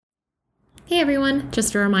Hey everyone,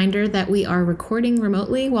 just a reminder that we are recording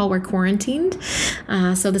remotely while we're quarantined,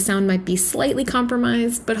 so the sound might be slightly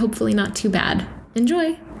compromised, but hopefully not too bad.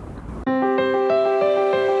 Enjoy!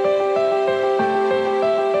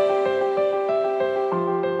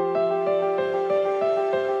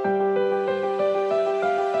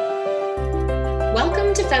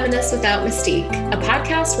 Welcome to Feminists Without Mystique, a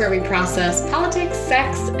podcast where we process politics,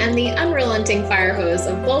 sex, and the unrelenting fire hose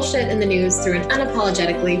of bullshit in the news through an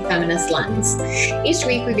unapologetically feminist lens. Each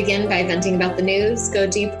week we begin by venting about the news, go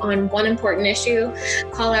deep on one important issue,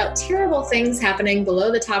 call out terrible things happening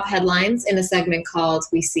below the top headlines in a segment called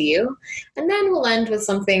We See You, and then we'll end with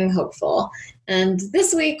something hopeful. And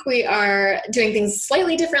this week we are doing things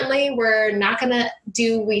slightly differently. We're not going to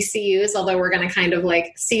do We See Yous, although we're going to kind of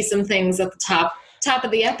like see some things at the top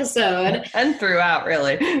of the episode and throughout,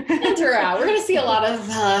 really. And throughout, we're gonna see a lot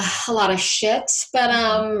of shit. But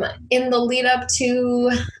in the lead up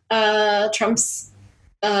to Trump's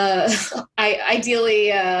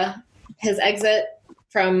ideally his exit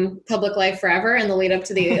from public life forever, in the lead up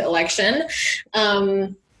to the election,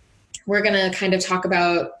 we're gonna kind of talk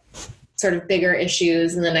about sort of bigger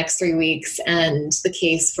issues in the next 3 weeks and the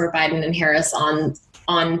case for Biden and Harris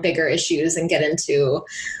on bigger issues, and get into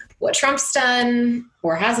what Trump's done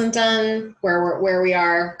or hasn't done, where we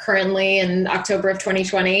are currently in October of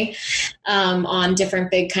 2020, on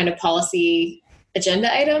different big kind of policy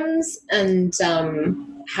agenda items, and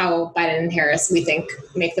how Biden and Harris, we think,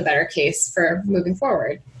 make the better case for moving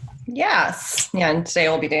forward. Yes. Yeah, and today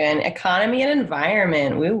we'll be doing economy and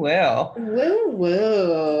environment. Woo woo. Woo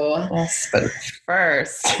woo. Yes, but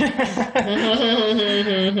first,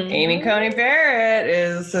 Amy Coney Barrett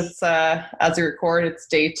it's as we record, it's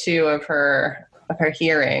day 2 of her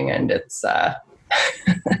hearing, and it's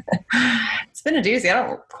it's been a doozy. I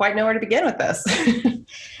don't quite know where to begin with this.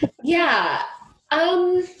 Yeah.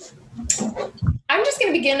 I'm just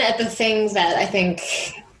going to begin at the things that I think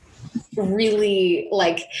really,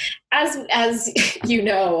 like, as you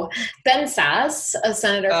know, Ben Sasse, a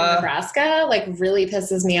senator from Nebraska, like, really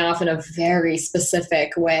pisses me off in a very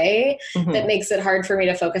specific way that makes it hard for me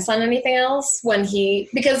to focus on anything else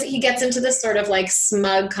because he gets into this sort of like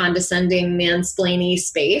smug, condescending, mansplainy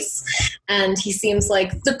space, and he seems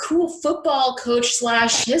like the cool football coach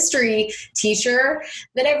 / history teacher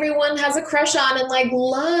that everyone has a crush on and like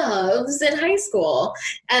loves in high school,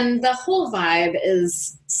 and the whole vibe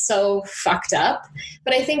is so fucked up.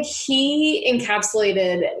 But I think he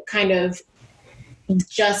encapsulated kind of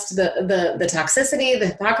just the toxicity, the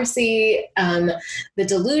hypocrisy, the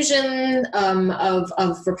delusion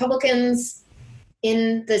of Republicans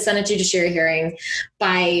in the Senate Judiciary hearing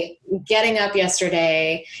by getting up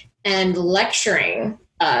yesterday and lecturing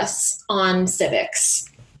us on civics.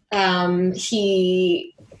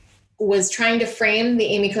 He was trying to frame the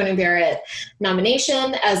Amy Coney Barrett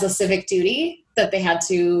nomination as a civic duty that they had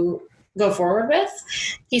to go forward with.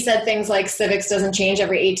 He said things like civics doesn't change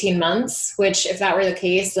every 18 months, which if that were the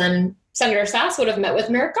case, then Senator Sasse would have met with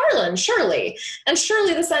Merrick Garland, surely. And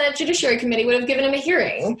surely the Senate Judiciary Committee would have given him a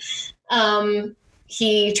hearing.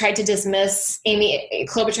 He tried to dismiss Amy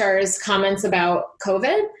Klobuchar's comments about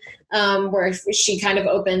COVID, where she kind of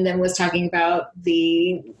opened and was talking about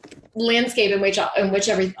the landscape in which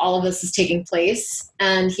all of this is taking place.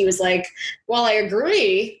 And he was like, well, I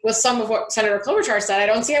agree with some of what Senator Klobuchar said. I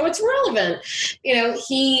don't see how it's relevant. You know,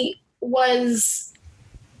 he was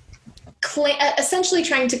essentially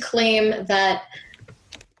trying to claim that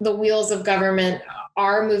the wheels of government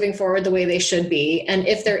are moving forward the way they should be. And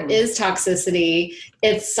if there is toxicity,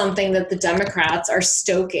 it's something that the Democrats are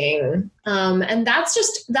stoking. And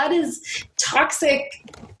that is toxic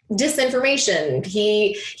disinformation.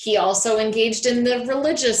 He also engaged in the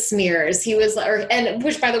religious smears. He was,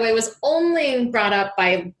 which by the way was only brought up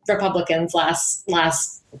by Republicans last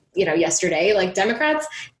yesterday. Like, Democrats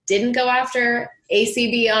didn't go after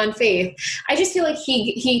ACB on faith. I just feel like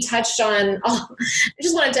he touched on. I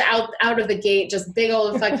just wanted to out of the gate, just big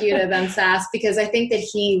old fuck you to Ben Sasse, because I think that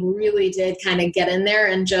he really did kind of get in there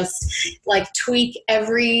and just like tweak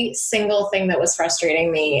every single thing that was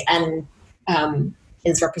frustrating me, and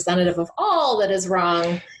is representative of all that is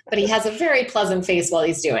wrong, but he has a very pleasant face while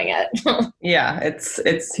he's doing it. Yeah,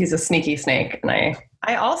 he's a sneaky snake, and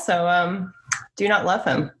I also do not love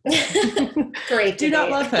him. Great debate. Do not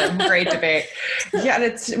love him. Great debate.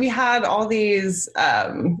 Yeah, we had all these, as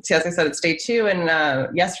I said, it's day 2,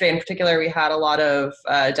 and yesterday in particular, we had a lot of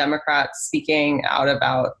Democrats speaking out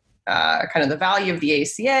about kind of the value of the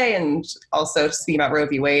ACA, and also speaking about Roe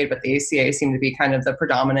v. Wade, but the ACA seemed to be kind of the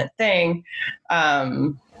predominant thing.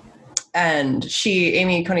 And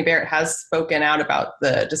Amy Coney Barrett has spoken out about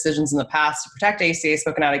the decisions in the past to protect ACA,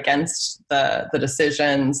 spoken out against the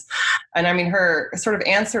decisions. And I mean, her sort of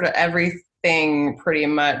answer to everything pretty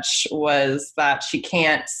much was that she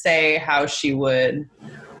can't say how she would,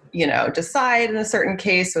 decide in a certain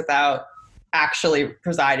case without actually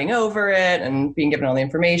presiding over it and being given all the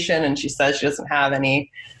information. And she says she doesn't have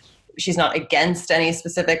she's not against any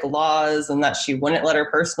specific laws, and that she wouldn't let her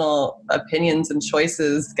personal opinions and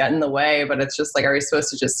choices get in the way. But it's just like, are you supposed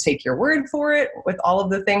to just take your word for it with all of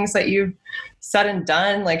the things that you've said and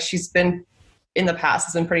done? Like, she's been in the past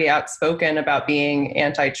has been pretty outspoken about being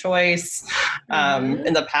anti-choice.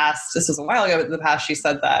 In the past, this was a while ago, but in the past she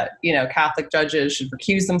said that, Catholic judges should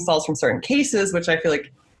recuse themselves from certain cases, which I feel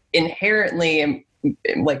like inherently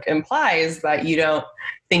implies that you don't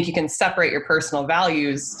think you can separate your personal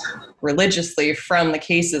values religiously from the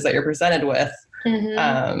cases that you're presented with.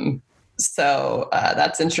 So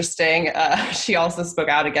that's interesting. She also spoke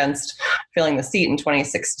out against filling the seat in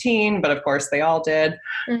 2016, but of course they all did.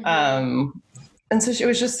 And so it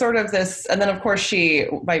was just sort of this, and then of course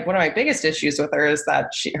one of my biggest issues with her is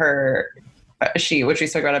that which we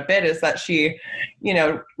spoke about a bit, is that she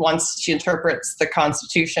interprets the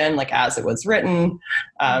Constitution like as it was written,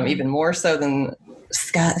 even more so than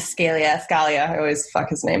Scalia. I always fuck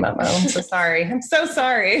his name up. I'm so sorry.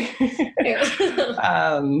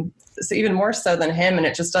 So even more so than him, and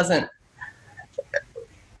it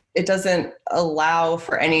doesn't allow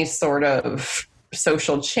for any sort of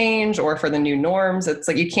social change or for the new norms. It's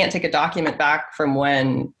like, you can't take a document back from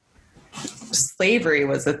when slavery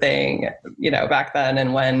was a thing, back then,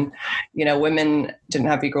 and when, women didn't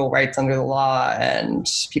have equal rights under the law, and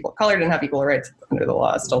people of color didn't have equal rights under the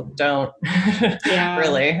law, still don't.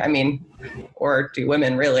 Really. I mean, or do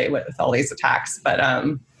women really, with all these attacks? But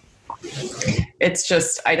it's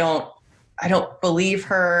just, I don't believe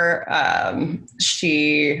her.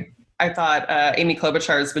 I thought Amy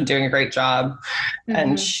Klobuchar has been doing a great job,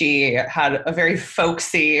 and she had a very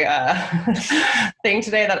folksy thing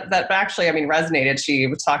today that actually, resonated. She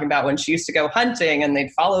was talking about when she used to go hunting and they'd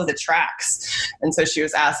follow the tracks. And so she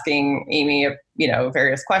was asking Amy,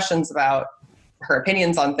 various questions about her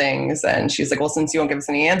opinions on things. And she's like, well, since you won't give us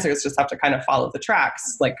any answers, just have to kind of follow the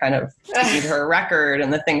tracks, like kind of read her record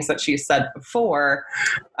and the things that she said before,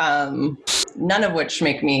 none of which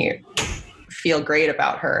make me feel great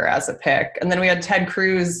about her as a pick. And then we had Ted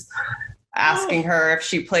Cruz asking her if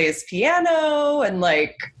she plays piano, and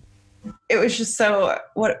it was just so,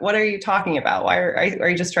 what are you talking about? Why are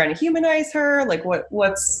you just trying to humanize her? Like,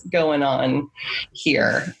 what's going on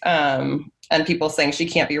here? And people saying she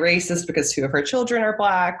can't be racist because 2 of her children are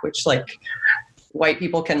Black, which white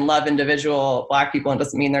people can love individual Black people and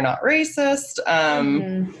doesn't mean they're not racist.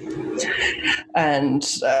 And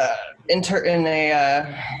in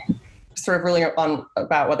a sort of ruling on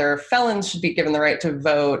about whether felons should be given the right to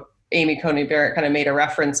vote, Amy Coney Barrett kind of made a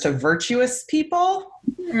reference to virtuous people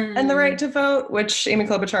and the right to vote, which Amy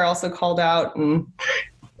Klobuchar also called out, and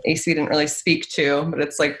AC didn't really speak to. But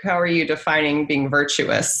it's like, how are you defining being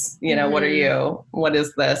virtuous? What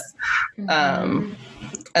is this?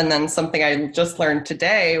 And then something I just learned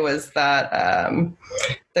today was that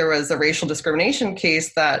there was a racial discrimination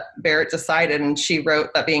case that Barrett decided, and she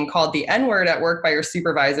wrote that being called the N-word at work by your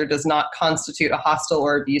supervisor does not constitute a hostile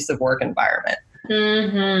or abusive work environment.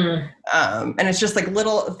 And it's just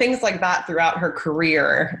little things like that throughout her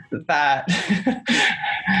career that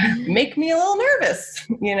make me a little nervous,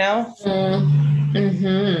 So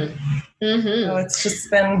it's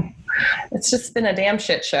just been a damn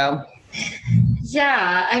shit show.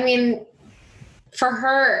 Yeah, for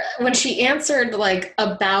her, when she answered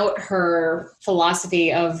about her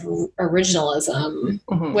philosophy of originalism,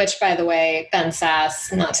 which, by the way, Ben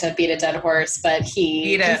Sass, not to beat a dead horse, but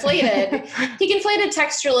he conflated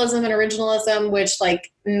textualism and originalism, which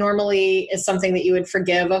normally is something that you would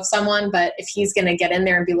forgive of someone. But if he's going to get in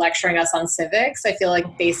there and be lecturing us on civics, I feel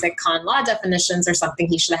like basic con law definitions are something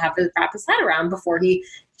he should have to wrap his head around before he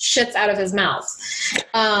shits out of his mouth.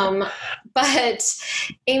 But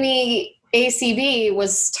Amy ACB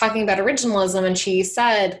was talking about originalism, and she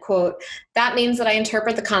said, quote, "That means that I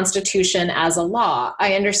interpret the Constitution as a law.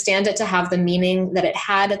 I understand it to have the meaning that it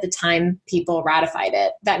had at the time people ratified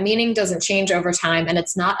it. That meaning doesn't change over time, and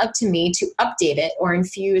it's not up to me to update it or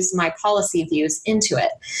infuse my policy views into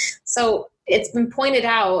it." So it's been pointed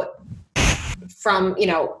out from,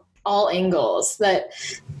 all angles that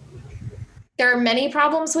there are many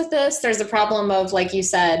problems with this. There's a problem of, like you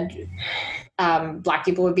said, Black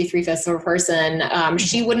people would be 3/5 of a person.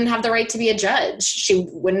 She wouldn't have the right to be a judge.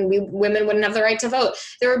 Women wouldn't have the right to vote.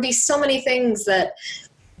 There would be so many things that,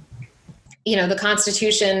 the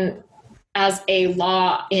Constitution as a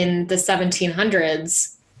law in the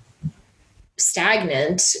 1700s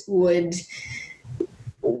stagnant would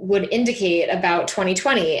indicate about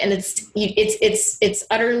 2020. And it's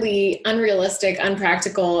utterly unrealistic,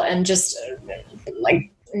 unpractical, and just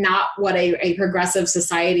like not what a progressive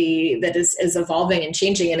society that is evolving and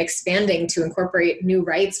changing and expanding to incorporate new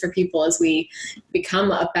rights for people as we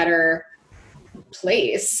become a better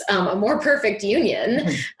place, a more perfect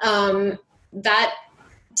union, that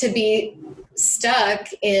to be stuck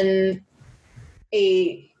in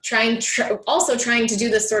a also trying to do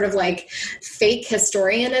this sort of like fake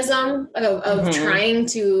historianism of trying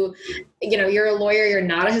to, you're a lawyer, you're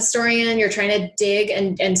not a historian, you're trying to dig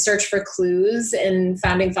and search for clues in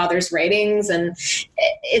founding fathers' writings, and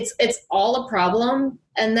it's all a problem.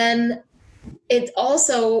 And then it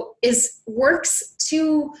also works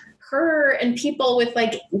to her and people with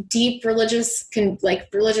like deep religious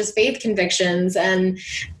faith convictions and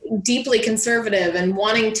deeply conservative and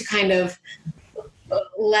wanting to kind of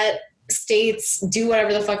let states do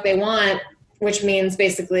whatever the fuck they want, which means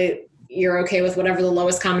basically you're okay with whatever the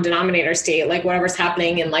lowest common denominator state, like whatever's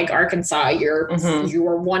happening in like Arkansas, you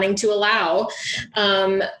are wanting to allow,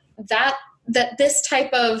 that this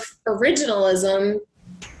type of originalism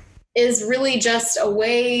is really just a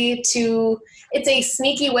way to, it's a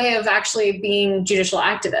sneaky way of actually being judicial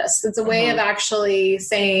activists. It's a way of actually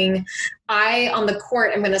saying, I, on the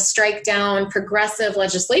court, am going to strike down progressive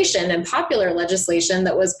legislation and popular legislation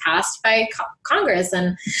that was passed by Congress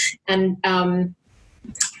and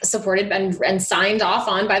supported and signed off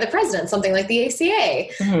on by the president, something like the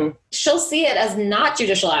ACA. She'll see it as not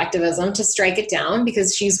judicial activism to strike it down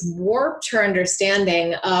because she's warped her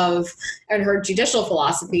understanding of and her judicial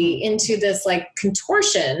philosophy into this like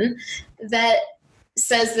contortion that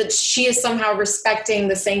says that she is somehow respecting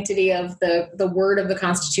the sanctity of the word of the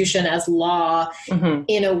Constitution as law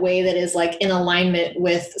in a way that is like in alignment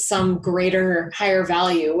with some greater, higher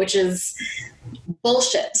value, which is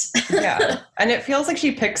bullshit. Yeah. And it feels like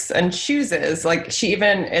she picks and chooses. Like she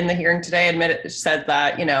even in the hearing today said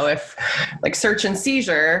that, if like search and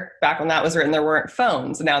seizure, back when that was written, there weren't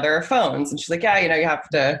phones, and now there are phones. And she's like, yeah, you have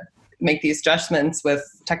to make these adjustments with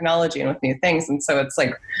technology and with new things. And so it's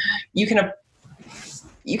like, you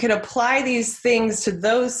can apply these things to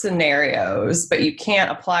those scenarios, but you can't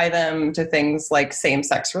apply them to things like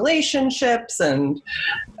same-sex relationships and,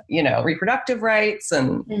 reproductive rights.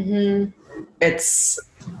 And it's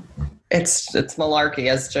malarkey,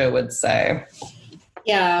 as Joe would say.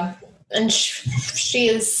 Yeah. And she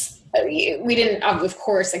is, we didn't, of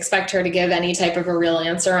course, expect her to give any type of a real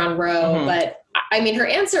answer on Roe, but I mean, her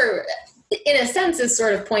answer, in a sense, is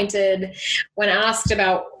sort of pointed when asked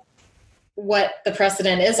about what the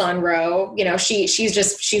precedent is on Roe.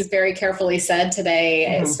 She's very carefully said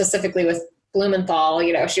today, specifically with Blumenthal,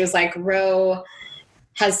 she was like, Roe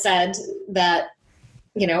has said that,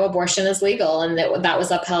 abortion is legal, and that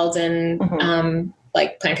was upheld in,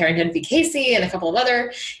 like Planned Parenthood v. Casey and a couple of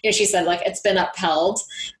other, she said like it's been upheld,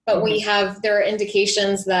 but there are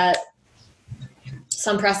indications that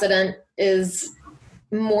some precedent is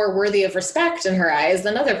more worthy of respect in her eyes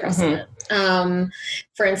than other precedent.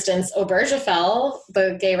 For instance, Obergefell,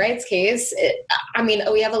 the gay rights case,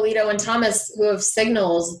 we have Alito and Thomas who have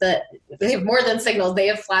signals that they have more than signals. They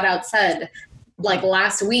have flat out said like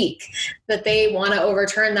last week that they want to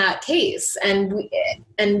overturn that case. And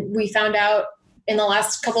we found out in the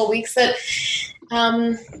last couple of weeks that,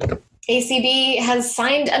 ACB has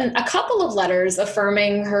signed a couple of letters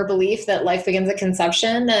affirming her belief that life begins at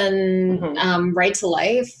conception and right to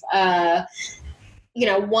life.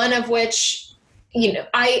 One of which,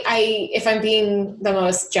 I if I'm being the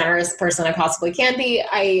most generous person I possibly can be,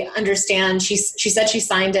 I understand she said she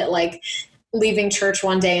signed it like leaving church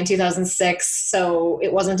one day in 2006, so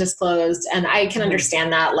it wasn't disclosed. And I can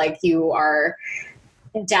understand that, like you are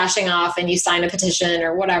dashing off and you sign a petition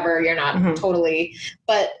or whatever, you're not totally,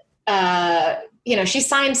 but she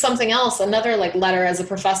signed something else, another like letter as a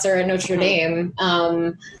professor at Notre Dame,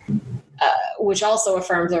 which also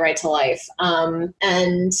affirmed the right to life.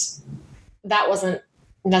 And that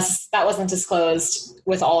wasn't disclosed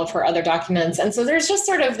with all of her other documents. And so there's just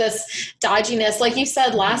sort of this dodginess, like you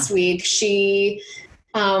said last week, she,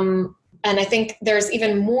 and I think there's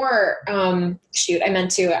even more, I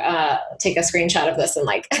meant to take a screenshot of this and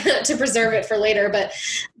like to preserve it for later, but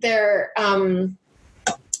there,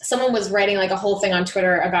 someone was writing like a whole thing on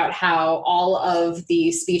Twitter about how all of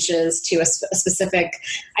the speeches to a specific,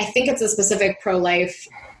 I think it's a specific pro-life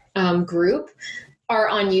group, are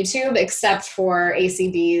on YouTube, except for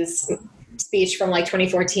ACB's speech from like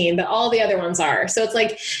 2014, but all the other ones are. So it's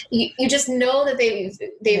like you just know that they've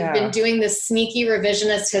been doing this sneaky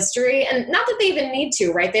revisionist history, and not that they even need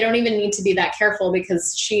to, right? They don't even need to be that careful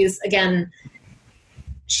because she's gonna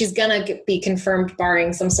be confirmed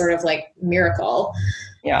barring some sort of like miracle.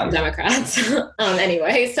 Yeah, Democrats.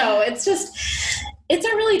 Anyway, so it's a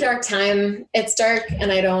really dark time. It's dark,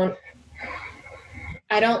 and I don't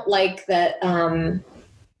like that.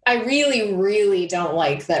 I really, really don't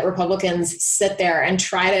like that Republicans sit there and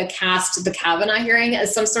try to cast the Kavanaugh hearing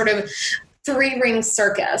as some sort of 3-ring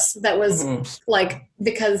circus that was like,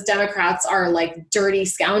 because Democrats are like dirty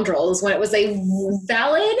scoundrels, when it was a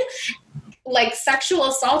valid like sexual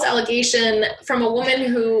assault allegation from a woman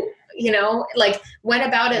who, you know, like went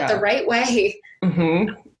about it the right way.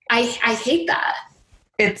 I hate that.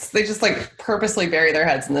 They just like purposely bury their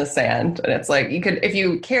heads in the sand. And it's like, if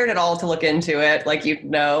you cared at all to look into it, like, you'd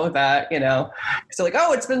know that, you know, so like,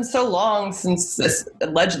 oh, it's been so long since this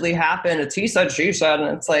allegedly happened. It's he said, she said.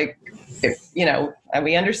 And it's like, you know, and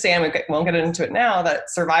we understand, we won't get into it now,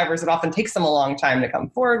 that survivors, it often takes them a long time to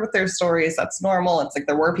come forward with their stories. That's normal. It's like,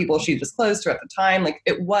 there were people she disclosed to at the time. Like,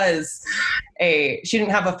 she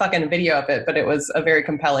didn't have a fucking video of it, but it was a very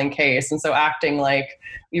compelling case. And so acting like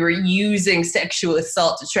we were using sexual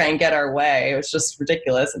assault to try and get our way, it was just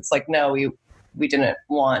ridiculous. It's like, no, we didn't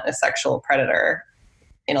want a sexual predator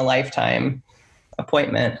in a lifetime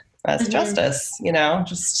appointment as justice, you know,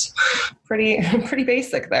 just pretty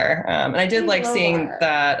basic there. And I did like seeing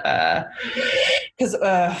that, because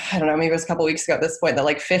I don't know, maybe it was a couple of weeks ago at this point, that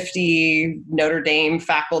like 50 Notre Dame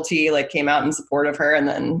faculty like came out in support of her. And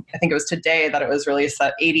then I think it was today that it was released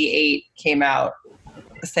that 88 came out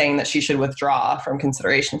saying that she should withdraw from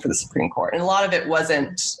consideration for the Supreme Court. And a lot of it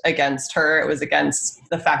wasn't against her. It was against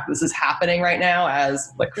the fact that this is happening right now,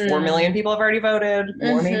 as like 4 million people have already voted,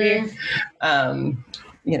 more maybe.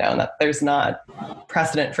 You know, that there's not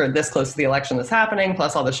precedent for this close to the election that's happening,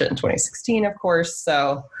 plus all the shit in 2016, of course.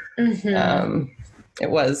 So it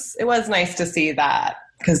was nice to see that,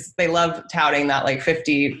 because they love touting that like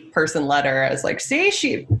 50-person letter as like, see,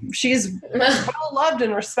 she's well loved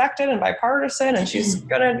and respected and bipartisan, and she's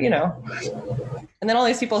gonna, you know. And then all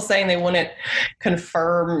these people saying they wouldn't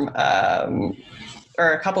confirm,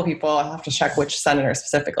 or a couple people, I'll have to check which senator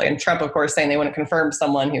specifically, and Trump, of course, saying they wouldn't confirm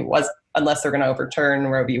someone who was, unless they're going to overturn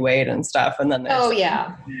Roe v. Wade and stuff. And then there's,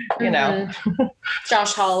 you know,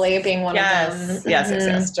 Josh Hawley being one of them. Yes,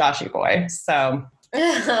 Joshy boy. So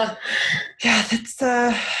yeah,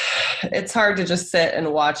 it's hard to just sit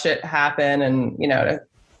and watch it happen, and, you know,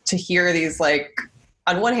 to hear these, like,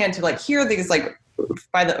 on one hand, to like hear these like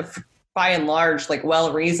by and large like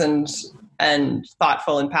well-reasoned and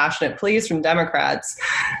thoughtful and passionate pleas from Democrats,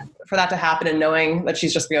 for that to happen and knowing that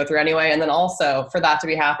she's just going to go through anyway. And then also for that to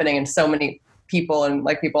be happening and so many people, and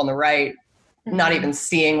like people on the right, not even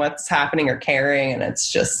seeing what's happening or caring. And it's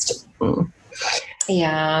just,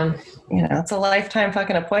 yeah, you know, it's a lifetime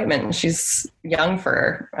fucking appointment, and she's young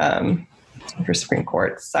for Supreme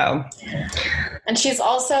Court. So, and she's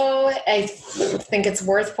also, I think it's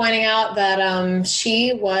worth pointing out that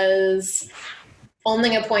she was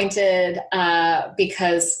only appointed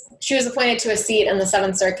because she was appointed to a seat in the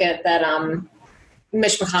Seventh Circuit that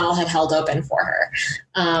Mitch McConnell had held open for her.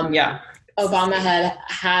 Obama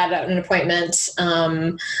had an appointment.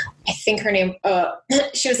 I think her name,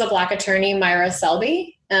 she was a Black attorney, Myra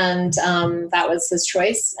Selby, and that was his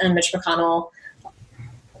choice. And Mitch McConnell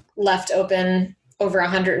left open over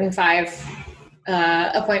 105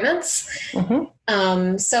 appointments.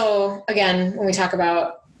 So again, when we talk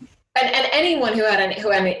about, and anyone who had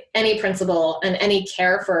any principle and any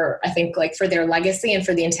care for, I think, like for their legacy and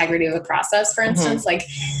for the integrity of the process, for instance, like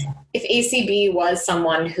if ACB was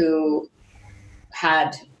someone who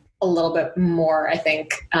had a little bit more, I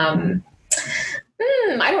think, I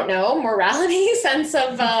don't know, morality, sense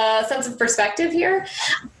of perspective here,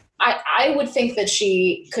 I would think that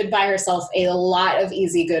she could buy herself a lot of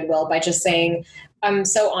easy goodwill by just saying, I'm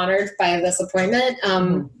so honored by this appointment.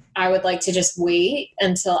 I would like to just wait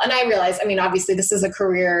until, and I realize, I mean, obviously this is a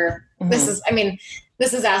career, this is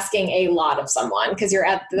asking a lot of someone, because you're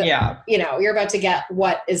at the, you know, you're about to get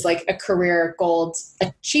what is like a career gold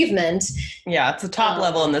achievement. Yeah. It's the top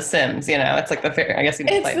level in The Sims, you know, it's like I guess you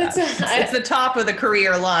didn't play that. It's the top of the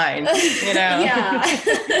career line, you know? Yeah.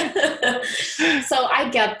 So I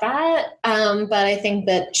get that. But I think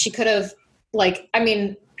that she could have, like, I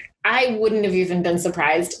mean, I wouldn't have even been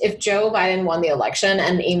surprised if Joe Biden won the election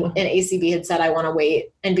and ACB had said, I want to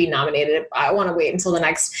wait and be nominated. I want to wait until the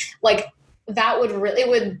next, like, that would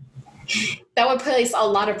place a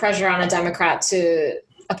lot of pressure on a Democrat to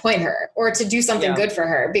appoint her or to do something good for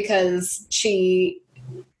her, because she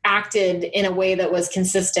acted in a way that was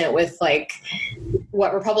consistent with like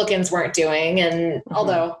what Republicans weren't doing. And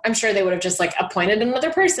although I'm sure they would have just like appointed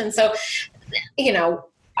another person. So, you know,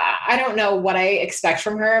 I don't know what I expect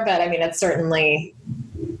from her, but I mean, it's just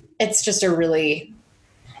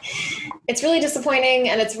it's really disappointing.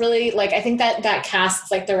 And it's really like, I think that casts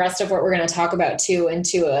like the rest of what we're going to talk about too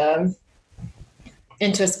into a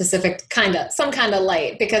specific some kind of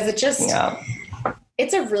light, because it just,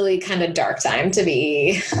 it's a really kind of dark time to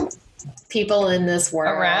be people in this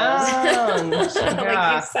world around.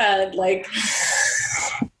 like you said, like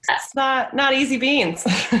it's not easy beans.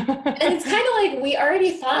 And it's kind of like we already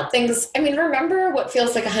thought things. I mean, remember what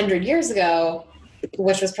feels like 100 years ago,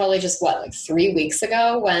 which was probably just like 3 weeks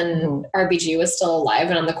ago when RBG was still alive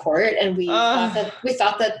and on the court, and we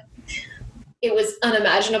thought that it was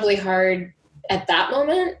unimaginably hard at that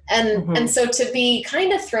moment, and so to be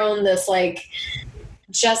kind of thrown this like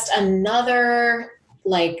just another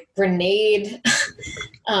like grenade,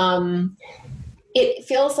 it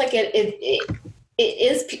feels like it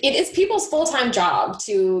is people's full-time job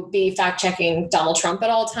to be fact-checking Donald Trump at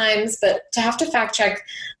all times, but to have to fact-check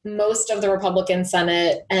most of the Republican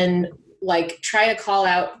Senate and like try to call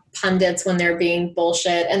out pundits when they're being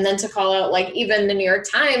bullshit, and then to call out like even the New York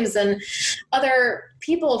Times and other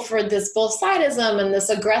people for this both-sidism and this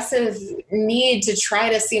aggressive need to try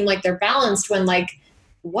to seem like they're balanced when like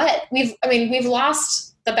we've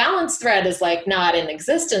lost the balance thread is like not in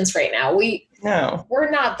existence right now.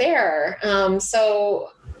 We're not there. So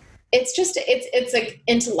it's just, it's like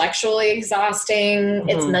intellectually exhausting.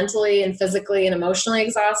 It's mentally and physically and emotionally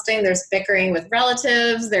exhausting. There's bickering with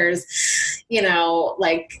relatives. There's, you know,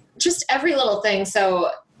 like just every little thing.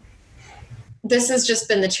 So this has just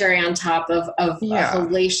been the cherry on top of a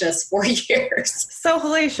hellacious 4 years. So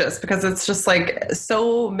hellacious, because it's just like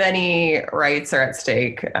so many rights are at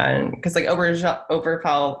stake. And because like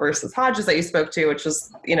Obergefell versus Hodges that you spoke to, which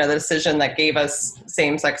was, you know, the decision that gave us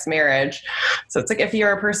same-sex marriage. So it's like if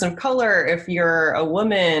you're a person of color, if you're a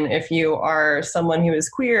woman, if you are someone who is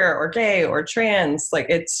queer or gay or trans, like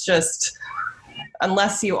it's just,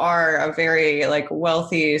 unless you are a very like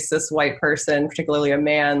wealthy cis white person, particularly a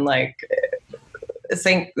man, like this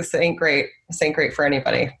ain't great. This ain't great for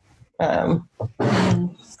anybody.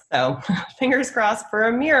 So fingers crossed for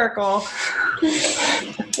a miracle.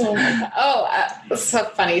 It's a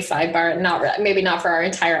funny sidebar. Maybe not for our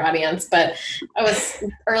entire audience, but I was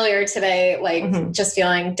earlier today, like just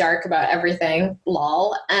feeling dark about everything,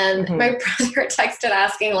 lol. And my brother texted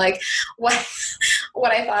asking like what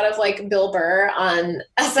I thought of like Bill Burr on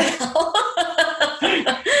SNL.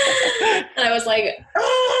 And I was like,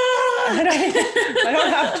 I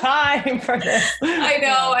don't have time for this. I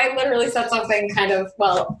know. I literally said something kind of,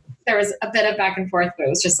 well, there was a bit of back and forth, but it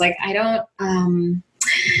was just like,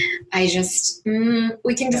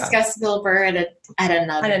 we can discuss Bill Burr at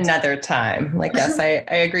another time. Like, yes, I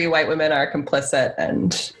agree. White women are complicit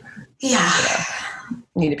and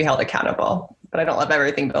need to be held accountable. But I don't love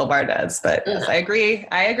everything Bill Barr does. But yes, I agree.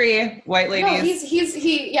 White ladies.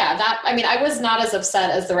 I was not as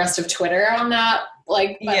upset as the rest of Twitter on that.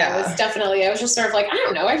 I was just sort of like, I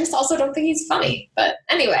don't know. I just also don't think he's funny. But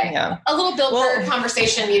anyway, a little Bill Burr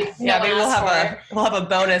conversation. Maybe we'll have a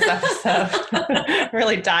bonus episode.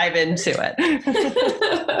 Really dive into it.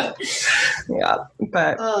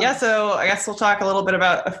 So I guess we'll talk a little bit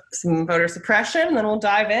about some voter suppression, and then we'll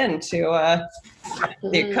dive into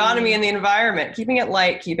the economy and the environment, keeping it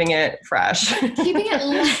light, keeping it fresh. Keeping it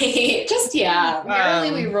light. Just,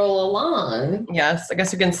 merrily we roll along. Yes, I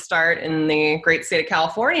guess we can start in the great state of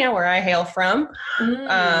California, where I hail from,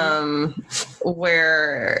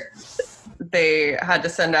 where they had to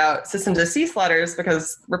send out cease and desist letters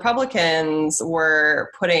because Republicans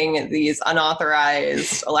were putting these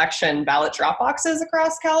unauthorized election ballot drop boxes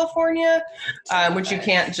across California, which you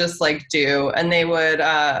can't just like do. And they would,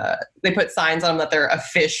 they put signs on them that they're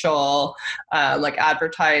official, like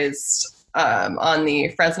advertised on the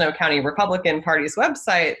Fresno County Republican Party's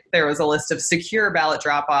website. There was a list of secure ballot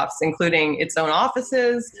drop-offs, including its own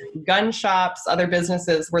offices, gun shops, other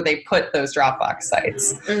businesses where they put those drop-box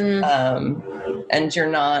sites. And you're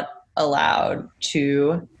not allowed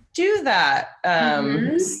to do that.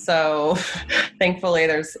 So thankfully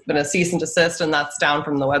there's been a cease and desist, and that's down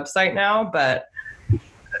from the website now, but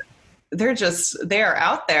they are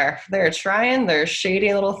out there. They're trying their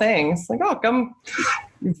shady little things. Like, oh, come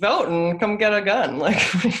vote and come get a gun.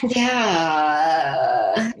 Like, and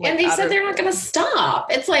they said they're not going to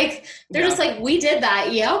stop. It's like, they're just like, we did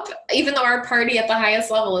that. Yep. Even though our party at the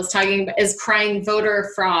highest level is crying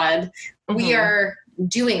voter fraud, we are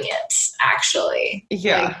doing it actually.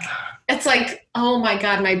 Yeah. it's like, oh my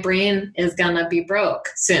God, my brain is gonna be broke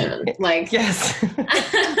soon. Like, yes.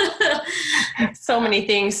 So many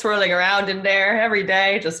things swirling around in there every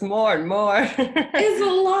day, just more and more. It's a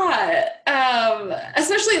lot.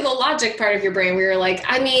 Especially the logic part of your brain where you're like,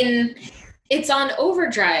 I mean, it's on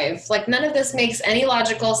overdrive. Like, none of this makes any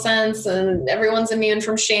logical sense, and everyone's immune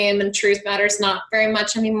from shame, and truth matters not very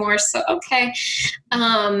much anymore. So, okay.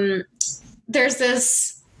 There's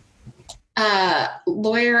this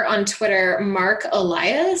lawyer on Twitter, Mark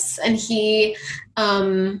Elias, and he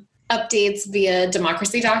updates via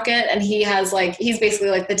Democracy Docket, and he has he's basically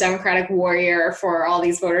like the Democratic warrior for all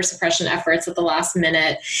these voter suppression efforts at the last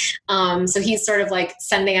minute. So he's sort of like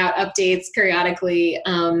sending out updates periodically.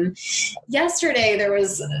 Yesterday there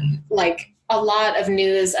was a lot of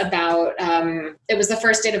news about it was the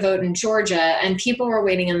first day to vote in Georgia, and people were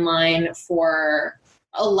waiting in line for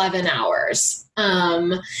 11 hours.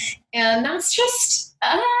 And that's just,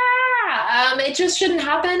 it just shouldn't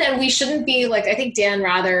happen. And we shouldn't be I think Dan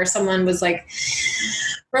Rather, someone was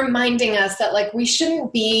reminding us that we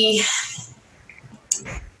shouldn't be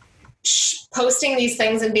posting these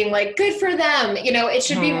things and being like, good for them. It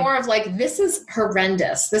should be more of this is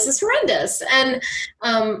horrendous. This is horrendous. And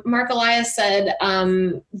Mark Elias said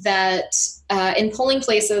that in polling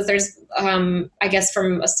places, there's, I guess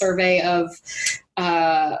from a survey of,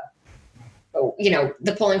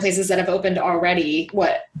 the polling places that have opened already,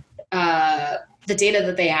 the data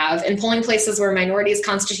that they have, in polling places where minorities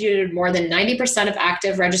constituted more than 90% of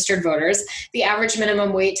active registered voters, the average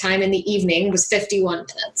minimum wait time in the evening was 51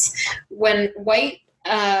 minutes. When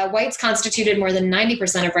whites constituted more than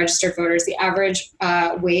 90% of registered voters, the average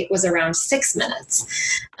wait was around 6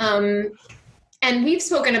 minutes. And we've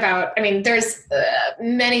spoken about, there's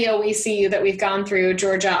many OECU that we've gone through.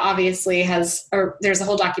 Georgia obviously there's a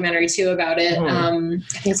whole documentary too about it. I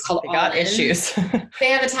think it's called They got issues. They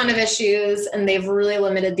have a ton of issues, and they've really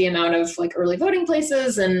limited the amount of early voting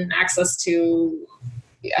places and access to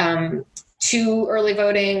early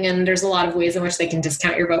voting. And there's a lot of ways in which they can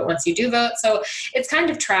discount your vote once you do vote. So it's kind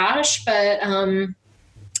of trash, but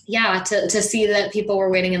to see that people were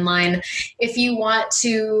waiting in line. If you want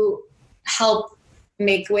to help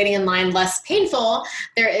make waiting in line less painful,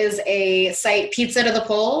 there is a site, Pizza to the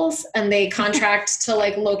Polls, and they contract to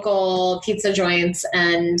local pizza joints,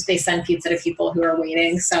 and they send pizza to people who are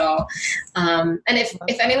waiting. So, and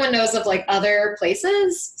if anyone knows of other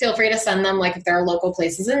places, feel free to send them, if there are local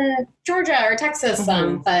places in Georgia or Texas.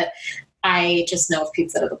 But I just know of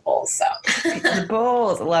Pizza to the Polls. So Pizza to the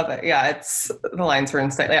Polls, I love it. Yeah, the lines were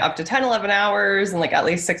insane, up to 10, 11 hours, and at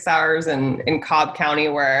least 6 hours in Cobb County,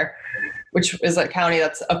 which is a county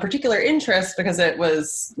that's of particular interest because it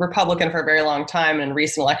was Republican for a very long time, and in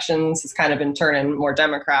recent elections has kind of been turning more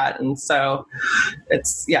Democrat. And so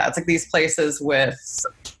it's these places with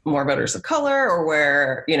more voters of color, or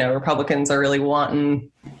where, Republicans are really wanting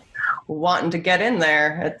to get in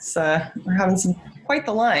there. We're having quite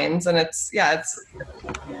the lines, and it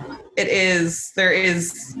is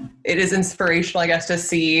inspirational, I guess, to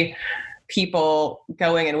see people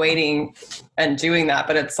going and waiting and doing that.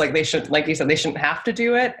 But it's they should, like you said, they shouldn't have to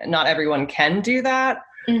do it. Not everyone can do that.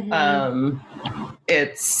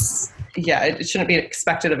 It shouldn't be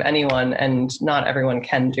expected of anyone, and not everyone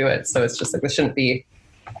can do it. So it's just this shouldn't be,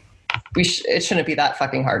 it shouldn't be that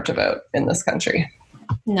fucking hard to vote in this country.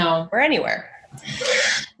 No. Or anywhere.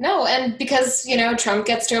 No, and because, Trump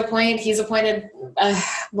gets to appoint, he's appointed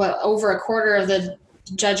over a quarter of the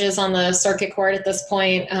judges on the circuit court at this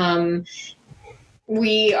point. There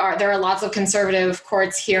are lots of conservative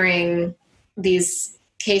courts hearing these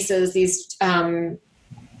cases, these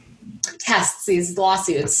tests, these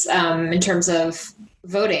lawsuits in terms of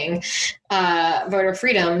voting, voter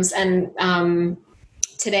freedoms. And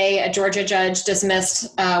today, a Georgia judge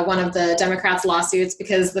dismissed one of the Democrats' lawsuits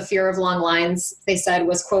because the fear of long lines, they said,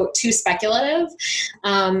 was, quote, too speculative.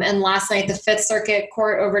 And last night, the Fifth Circuit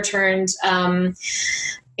Court overturned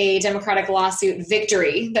a Democratic lawsuit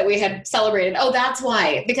victory that we had celebrated. Oh, that's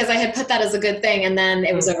why, because I had put that as a good thing, and then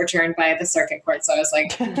it was overturned by the circuit court. So I was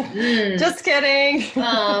like, just kidding.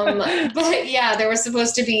 But yeah, there was a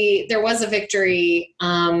victory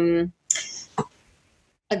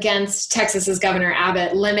against Texas's Governor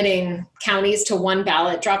Abbott limiting counties to one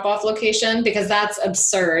ballot drop-off location, because that's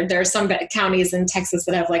absurd. There are some counties in Texas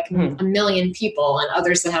that have a million people and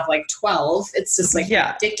others that have 12. It's just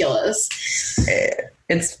ridiculous.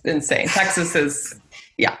 It's insane. Texas is,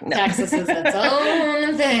 no. Texas is its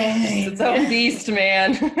own thing. It's its own beast,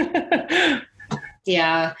 man.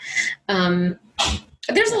 Yeah.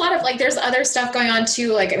 There's a lot of there's other stuff going on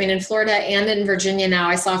too. In Florida and in Virginia now,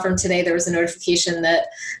 I saw from today, there was a notification that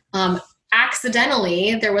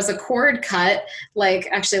accidentally there was a cord cut. Like,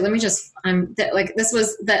 actually, let me just, this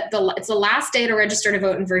was it's the last day to register to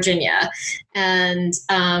vote in Virginia. And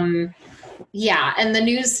and the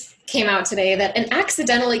news came out today that an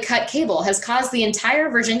accidentally cut cable has caused the entire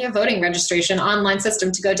Virginia voting registration online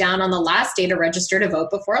system to go down on the last day to register to vote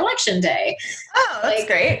before Election Day. Oh, that's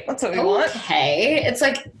great. That's what we want. Okay. It's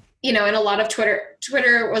like, and a lot of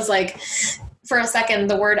Twitter was like, for a second,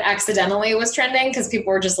 the word accidentally was trending because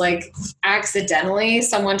people were just like, accidentally,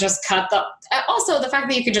 someone just cut also the fact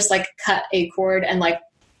that you could just like cut a cord and like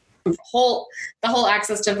the whole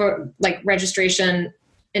access to vote, like registration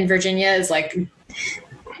in Virginia is like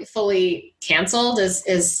fully canceled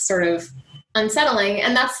is sort of unsettling.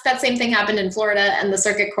 And that same thing happened in Florida, and the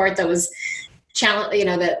circuit court that was challenged,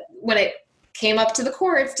 that when it came up to the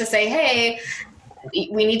courts to say, hey,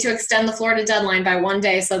 we need to extend the Florida deadline by 1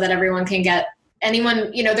 day so that everyone can get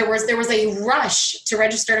there was a rush to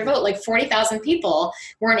register to vote. Like 40,000 people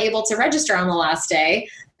weren't able to register on the last day.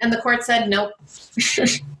 And the court said, nope,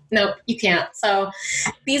 nope, you can't. So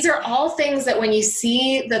these are all things that when you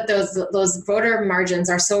see that those voter margins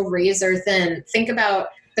are so razor thin, think about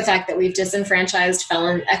the fact that we've disenfranchised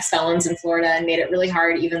ex-felons in Florida and made it really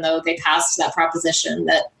hard, even though they passed that proposition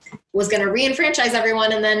that was going to re-enfranchise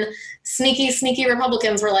everyone. And then sneaky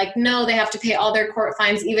Republicans were like, no, they have to pay all their court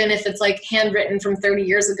fines, even if it's like handwritten from 30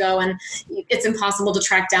 years ago. And it's impossible to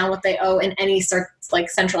track down what they owe in any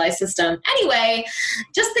centralized system. Anyway,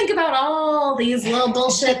 just think about all these little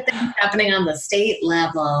bullshit things happening on the state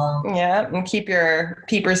level. Yeah. And keep your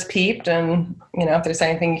peepers peeped. And, if there's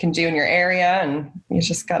anything you can do in your area, and you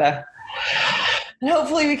just gotta, and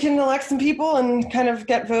hopefully we can elect some people and kind of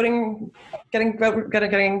get voting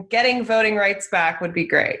rights back would be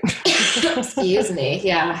great. Excuse me.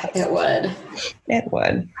 Yeah, it would. It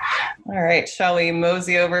would. All right. Shall we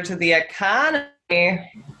mosey over to the economy?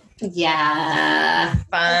 Yeah.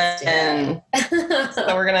 Fun.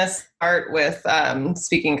 So we're going to start with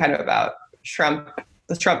speaking kind of about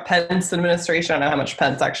the Trump-Pence administration. I don't know how much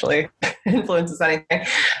Pence actually influences anything.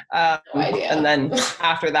 No idea. And then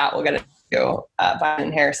after that, we'll get into Biden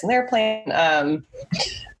and Harris and their plan.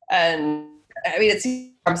 And I mean, it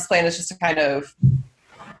seems Trump's plan is just to kind of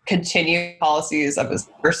continue policies of his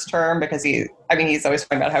first term, because he's always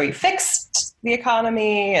talking about how he fixed the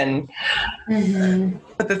economy. And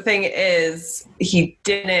but the thing is, he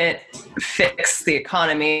didn't fix the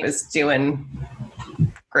economy. He was doing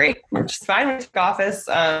great, which is fine when he took office.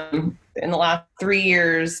 In the last 3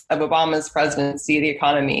 years of Obama's presidency, the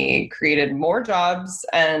economy created more jobs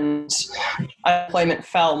and unemployment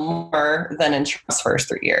fell more than in Trump's first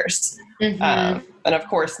 3 years. And of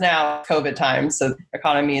course, now COVID time, so the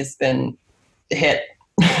economy has been hit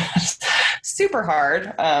super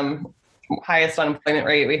hard. Highest unemployment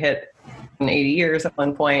rate we hit in 80 years at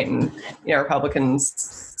one point. And, Republicans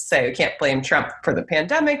say we can't blame Trump for the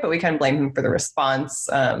pandemic, but we can blame him for the response.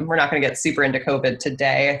 We're not going to get super into COVID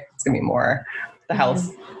today. It's going to be more the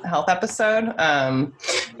health episode.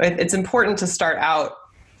 But it's important to start out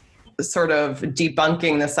sort of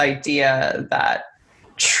debunking this idea that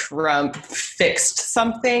Trump fixed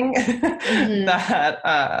something that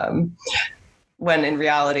when in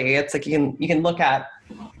reality, it's like you can look at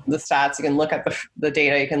the stats, you can look at the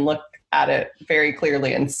data, you can look at it very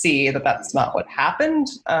clearly and see that that's not what happened.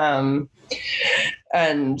 And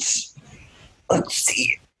let's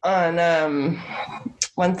see. On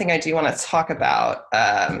one thing I do want to talk about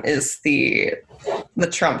is the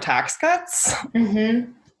Trump tax cuts,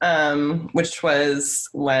 which was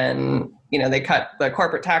when they cut the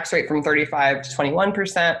corporate tax rate from 35% to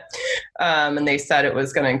 21%, and they said it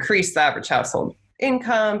was going to increase the average household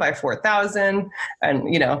income by $4,000,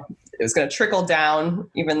 and it was going to trickle down,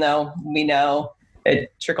 even though we know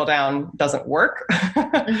trickle down doesn't work.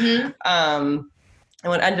 And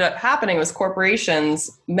what ended up happening was corporations,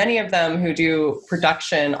 many of them who do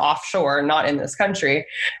production offshore, not in this country,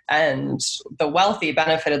 and the wealthy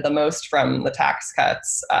benefited the most from the tax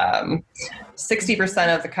cuts.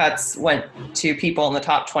 60% of the cuts went to people in the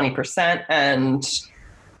top 20%, and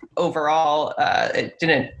overall,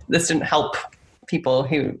 this didn't help people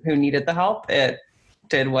who needed the help. It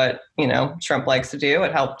did what Trump likes to do.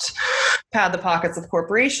 It helped pad the pockets of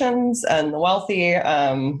corporations and the wealthy.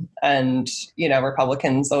 And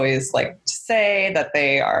Republicans always like to say that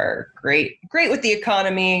they are great with the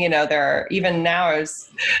economy. There are, even now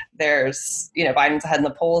there's Biden's ahead in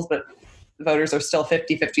the polls, but voters are still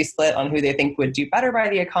 50-50 split on who they think would do better by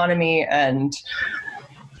the economy. And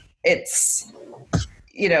it's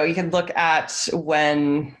you can look at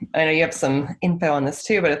when, I know you have some info on this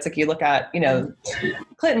too, but it's like you look at,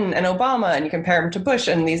 Clinton and Obama and you compare them to Bush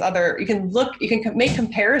and these other, you can make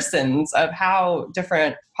comparisons of how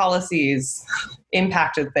different policies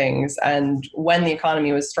impacted things and when the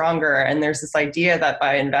economy was stronger. And there's this idea that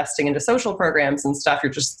by investing into social programs and stuff,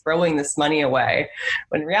 you're just throwing this money away.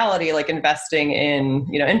 When in reality, like investing in,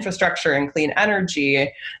 infrastructure and clean energy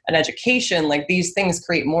and education, like these things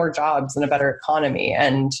create more jobs and a better economy.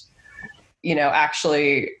 And,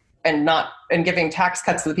 and giving tax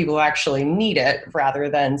cuts to the people who actually need it, rather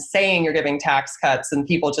than saying you're giving tax cuts and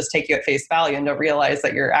people just take you at face value and don't realize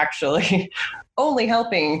that you're actually only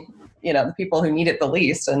helping, the people who need it the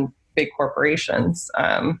least and big corporations.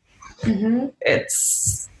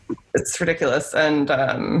 It's ridiculous. And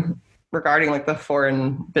regarding like the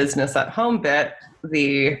foreign business at home bit,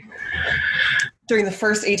 during the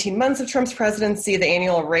first 18 months of Trump's presidency, the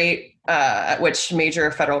annual rate at which major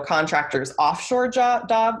federal contractors offshore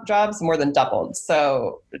jobs more than doubled.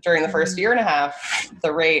 So during the first year and a half,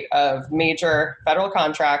 the rate of major federal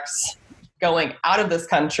contracts going out of this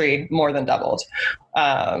country more than doubled.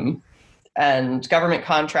 And government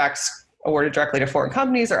contracts awarded directly to foreign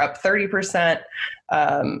companies are up 30%.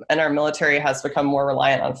 And our military has become more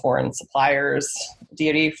reliant on foreign suppliers.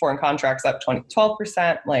 DoD foreign contracts up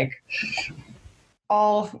 12%, like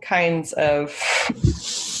all kinds of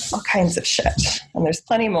shit. And there's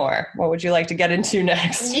plenty more. What would you like to get into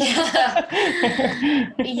next?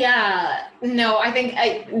 Yeah. No, I think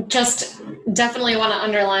I just definitely want to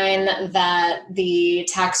underline that the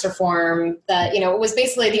tax reform that, it was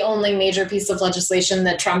basically the only major piece of legislation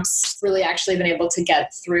that Trump's really actually been able to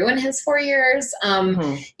get through in his 4 years,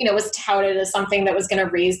 was touted as something that was going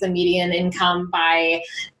to raise the median income by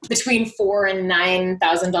between $4,000 and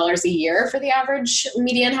 $9,000 a year for the average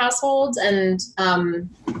median household. And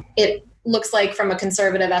it looks like from a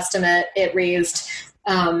conservative estimate, it raised,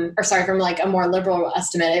 from like a more liberal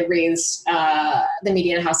estimate, it raised the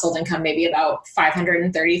median household income maybe about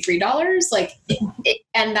 $533.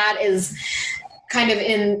 And that is kind of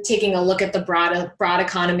in taking a look at the broad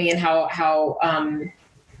economy and how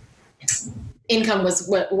income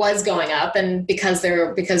was going up, and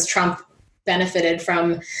because Trump benefited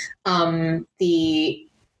from the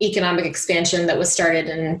economic expansion that was started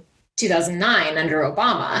in 2009 under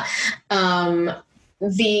Obama.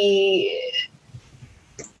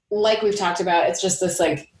 Like we've talked about, it's just this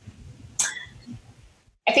I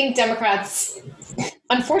think Democrats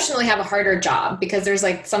unfortunately have a harder job because there's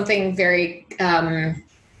something very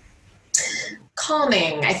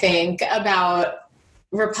calming, I think, about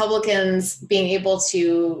Republicans being able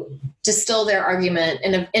to distill their argument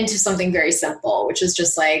into something very simple, which is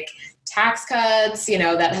just tax cuts,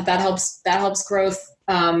 that helps growth.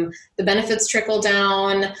 The benefits trickle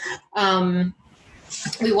down.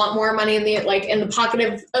 We want more money in the pocket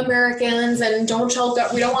of Americans, and we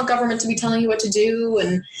don't want government to be telling you what to do.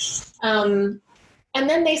 And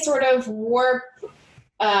then they sort of warp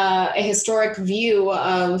a historic view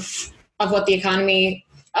of what the economy,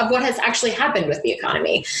 of what has actually happened with the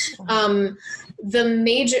economy.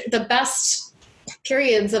 The best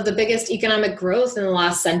periods of the biggest economic growth in the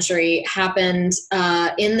last century happened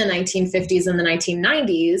in the 1950s and the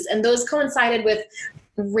 1990s, and those coincided with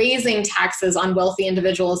raising taxes on wealthy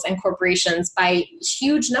individuals and corporations by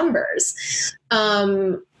huge numbers.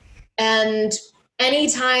 And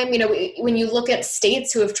anytime, when you look at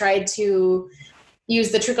states who have tried to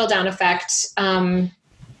use the trickle-down effect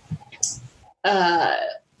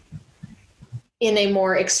in a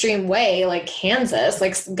more extreme way, like Kansas,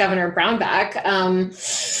 like Governor Brownback,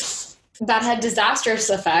 that had disastrous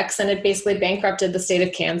effects, and it basically bankrupted the state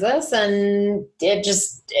of Kansas, and it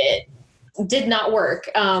did not work.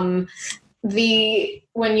 When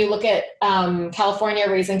you look at California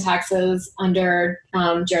raising taxes under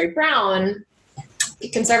Jerry Brown,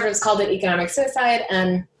 conservatives called it economic suicide,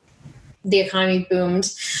 and the economy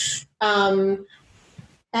boomed. And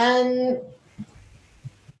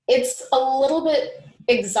it's a little bit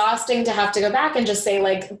exhausting to have to go back and just say,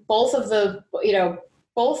 both of the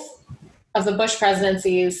Bush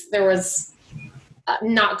presidencies, there was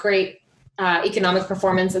not great economic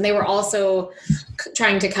performance, and they were also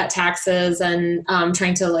trying to cut taxes and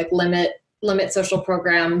trying to limit social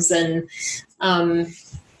programs, and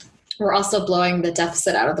we're also blowing the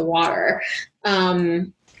deficit out of the water.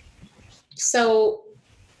 So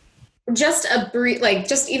just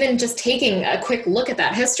just taking a quick look at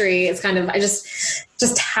that history is kind of, I just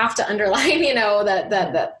have to underline,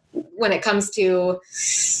 that when it comes to,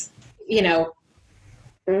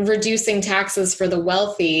 reducing taxes for the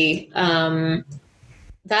wealthy,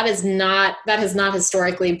 that has not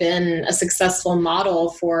historically been a successful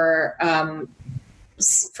model for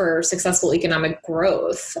successful economic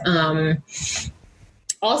growth.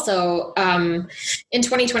 Also, in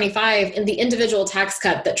 2025, the individual tax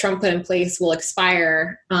cut that Trump put in place will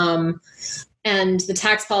expire. And the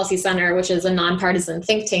Tax Policy Center, which is a nonpartisan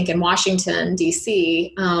think tank in Washington,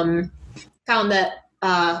 D.C., found that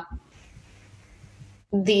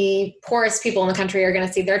the poorest people in the country are going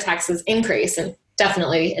to see their taxes increase, and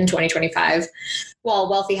definitely in 2025, while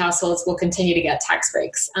wealthy households will continue to get tax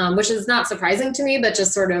breaks, which is not surprising to me, but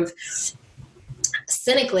just sort of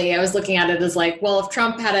cynically, I was looking at it as like, well, if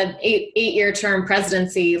Trump had an eight-year term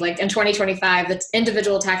presidency, like in 2025, the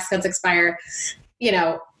individual tax cuts expire,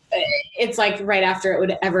 it's like right after it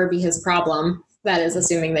would ever be his problem. That is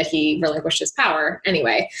assuming that he relinquished his power.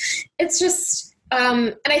 Anyway, it's just,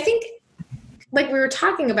 and I think, like we were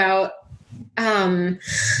talking about,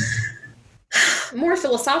 more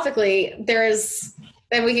philosophically,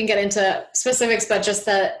 then we can get into specifics, but just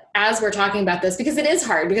that as we're talking about this, because it is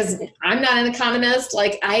hard, because I'm not an economist,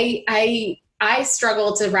 like I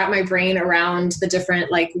struggle to wrap my brain around the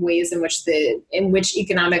different like ways in which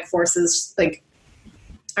economic forces like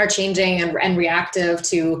are changing and reactive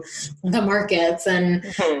to the markets and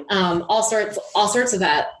all sorts of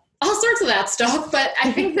that stuff. But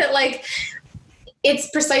I think that like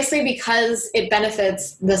it's precisely because it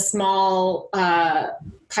benefits the small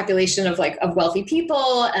population of wealthy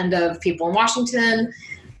people and of people in Washington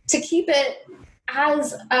to keep it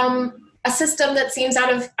as a system that seems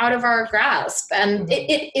out of our grasp. And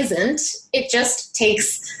it isn't. It just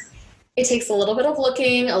takes a little bit of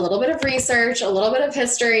looking, a little bit of research, a little bit of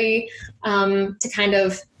history to kind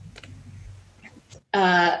of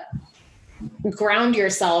ground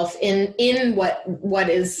yourself in what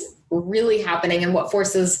is really happening and what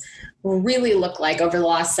forces really look like over the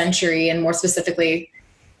last century, and more specifically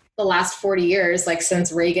the last 40 years, like since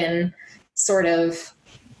Reagan sort of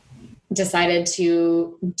decided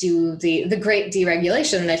to do the great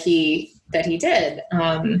deregulation that he did.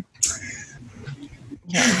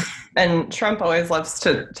 Yeah. And Trump always loves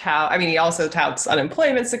to tout, he also touts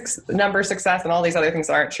unemployment number success and all these other things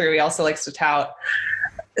that aren't true. He also likes to tout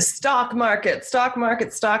stock market.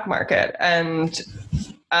 And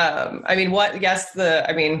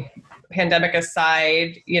pandemic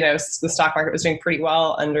aside, the stock market was doing pretty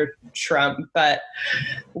well under Trump. But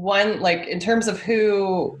in terms of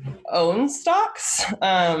who owns stocks,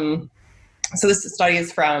 so this study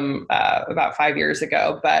is from about 5 years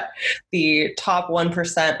ago, but the top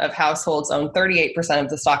 1% of households own 38% of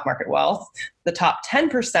the stock market wealth. The top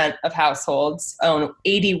 10% of households own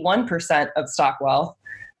 81% of stock wealth.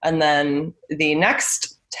 And then the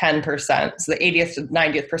next 10%, so the 80th to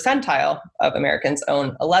 90th percentile of Americans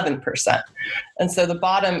own 11%. And so the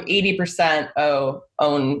bottom 80%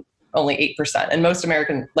 own only 8%. And most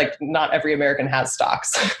American, not every American has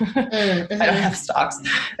stocks. Mm-hmm. I don't have stocks.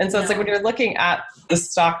 And so it's like when you're looking at the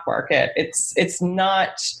stock market, it's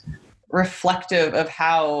not reflective of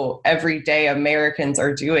how everyday Americans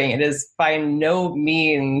are doing. It is by no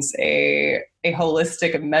means a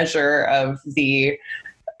holistic measure of the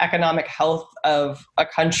economic health of a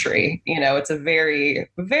country. It's a very,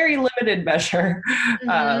 very limited measure.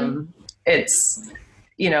 Mm-hmm. It's,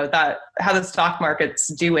 that how the stock market's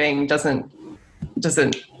doing doesn't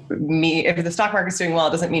mean, if the stock market's doing well,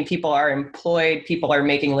 it doesn't mean people are employed, people are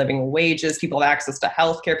making living wages, people have access to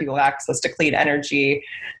healthcare, people have access to clean energy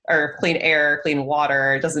or clean air, clean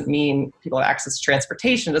water. It doesn't mean people have access to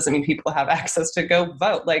transportation. It doesn't mean people have access to go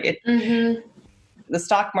vote. Mm-hmm. The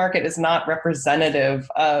stock market is not representative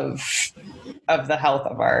of the health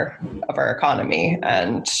of our economy.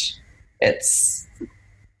 And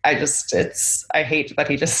I hate that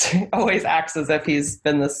he just always acts as if he's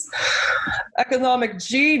been this economic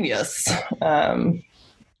genius. And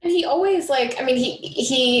he always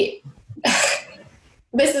he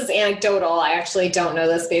this is anecdotal. I actually don't know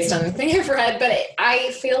this based on anything I've read, but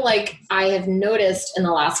I feel like I have noticed in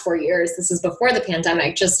the last 4 years, this is before the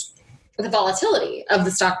pandemic, just the volatility of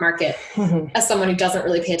the stock market. Mm-hmm. As someone who doesn't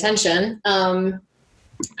really pay attention,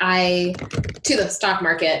 to the stock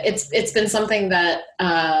market, it's been something that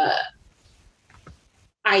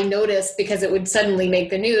I noticed because it would suddenly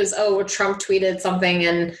make the news. Oh, Trump tweeted something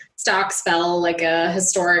and stocks fell like a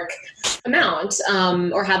historic amount,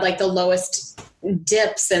 or had like the lowest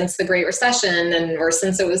dip since the Great Recession, or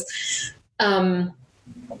since it was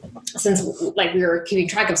since we were keeping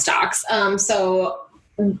track of stocks. So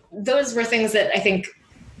those were things that I think,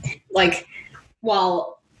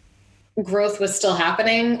 while growth was still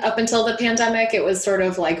happening up until the pandemic, it was sort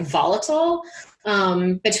of volatile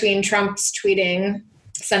between Trump's tweeting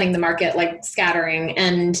sending the market like scattering,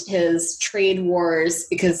 and his trade wars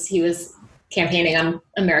because he was campaigning on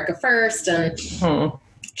America First and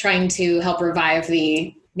trying to help revive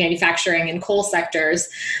the manufacturing and coal sectors.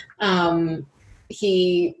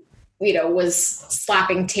 He, was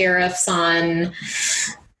slapping tariffs on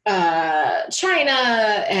China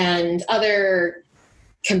and other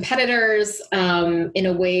competitors in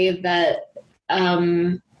a way that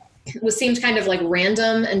seemed kind of like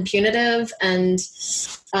random and punitive, and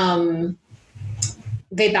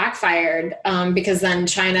they backfired because then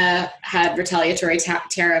China had retaliatory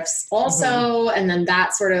tariffs also, and then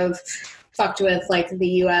that sort of fucked with like the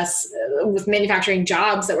U.S. with manufacturing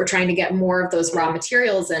jobs that were trying to get more of those raw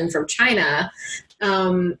materials in from China.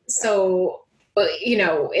 So,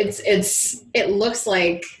 it looks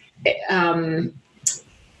like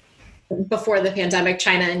before the pandemic,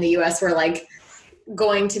 China and the U.S. were like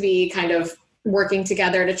going to be kind of working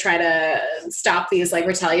together to try to stop these like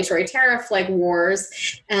retaliatory tariff like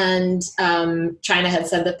wars. And China had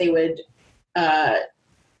said that they would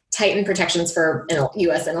tighten protections for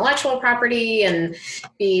U.S. intellectual property and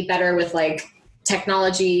be better with like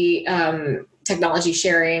technology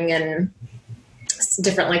sharing and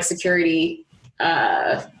different like security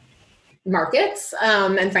markets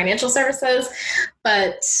and financial services.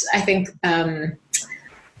 But I think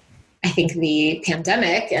the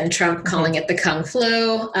pandemic and Trump calling it the Kung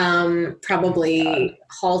flu probably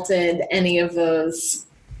halted any of those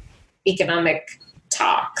economic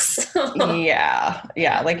talks.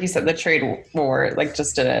 Yeah. Like you said, the trade war, like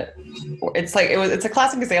just it's a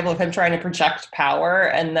classic example of him trying to project power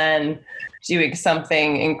and then doing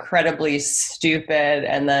something incredibly stupid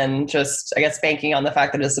and then just, I guess, banking on the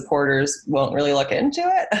fact that his supporters won't really look into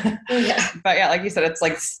it. Yeah. But yeah, like you said, it's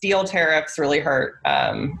like steel tariffs really hurt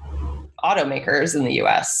automakers in the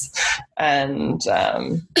US. And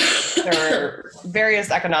there were various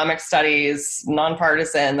economic studies,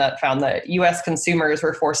 nonpartisan, that found that US consumers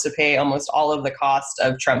were forced to pay almost all of the cost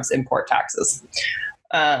of Trump's import taxes.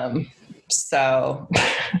 So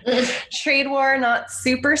trade war, not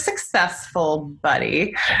super successful,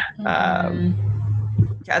 buddy.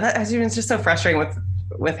 It's just so frustrating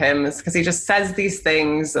with him, is because he just says these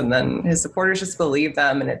things and then his supporters just believe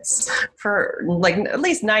them. And it's for like at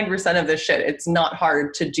least 90% of this shit, it's not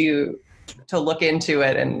hard to look into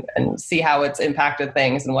it and see how it's impacted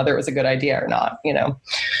things and whether it was a good idea or not,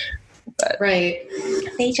 But right.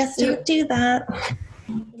 They just don't do that.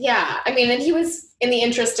 Yeah. I mean, and he was in the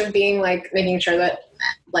interest of being like, making sure that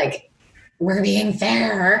like we're being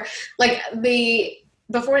fair. Like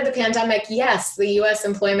before the pandemic, yes, the US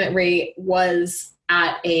employment rate was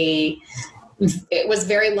it was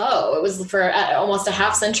very low. It was for almost a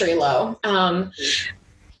half century low. And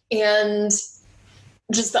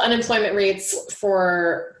just the unemployment rates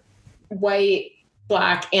for white,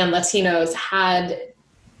 Black, and Latinos had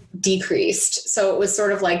decreased. So it was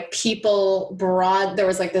sort of like there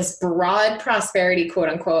was like this broad prosperity, quote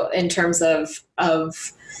unquote, in terms of an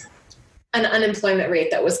unemployment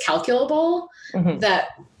rate that was calculable, that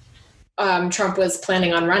Trump was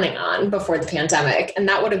planning on running on before the pandemic. And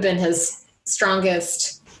that would have been his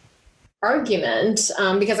strongest argument.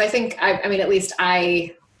 Because I think, at least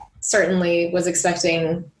I certainly was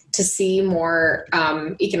expecting to see more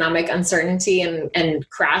economic uncertainty and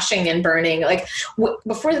crashing and burning. Like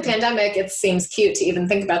before the pandemic, it seems cute to even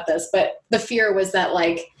think about this, but the fear was that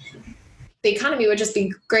like the economy would just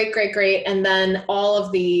be great, great, great. And then all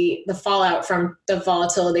of the fallout from the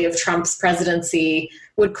volatility of Trump's presidency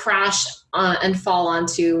would crash and fall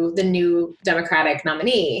onto the new Democratic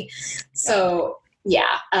nominee. So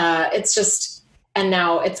it's just, and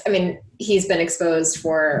now he's been exposed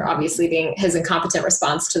for obviously being his incompetent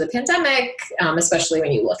response to the pandemic, especially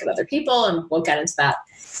when you look at other people, and we'll get into that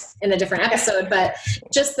in a different episode. But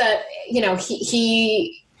just that,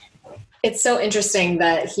 it's so interesting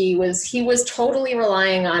that he was totally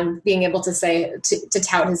relying on being able to say, to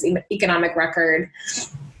tout his economic record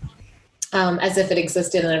as if it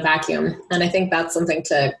existed in a vacuum. And I think that's something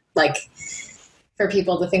to for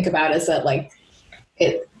people to think about, is that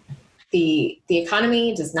the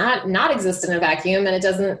economy does not exist in a vacuum, and it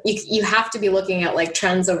doesn't, you have to be looking at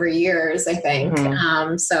trends over years, I think.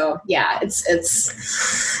 So yeah,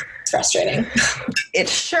 it's frustrating. It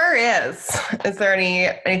sure is. Is there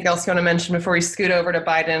anything else you want to mention before we scoot over to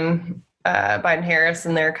Biden Harris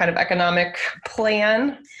and their kind of economic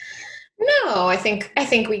plan? No, I think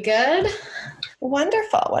we good.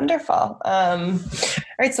 Wonderful. All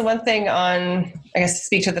right. So one thing to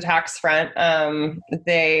speak to the tax front,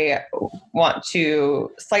 they want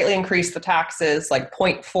to slightly increase the taxes,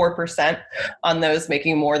 0.4% on those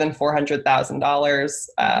making more than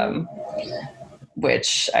 $400,000.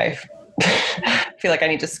 which I feel like I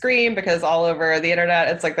need to scream because all over the internet,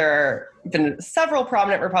 it's like there have been several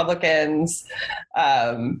prominent Republicans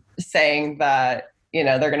saying that, you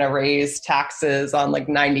know, they're going to raise taxes on like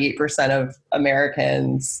 98% of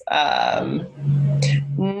Americans.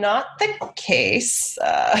 Not the case.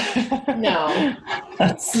 No.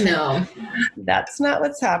 That's not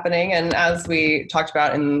what's happening. And as we talked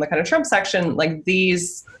about in the kind of Trump section, like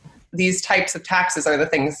these types of taxes are the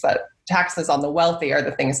things that taxes on the wealthy are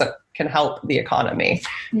the things that can help the economy,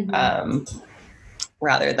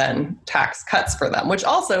 rather than tax cuts for them, which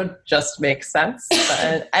also just makes sense.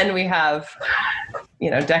 And we have, you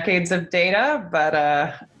know, decades of data, but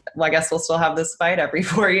well, I guess we'll still have this fight every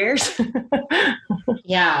 4 years.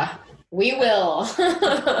 Yeah, we will.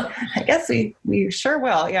 I guess we sure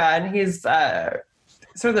will. Yeah. And he's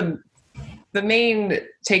sort of the main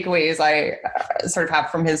takeaways I sort of have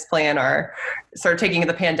from his plan are sort of taking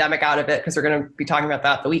the pandemic out of it, because we're going to be talking about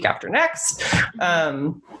that the week after next,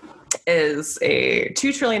 is a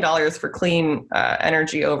 $2 trillion for clean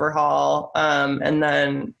energy overhaul, and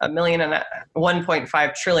then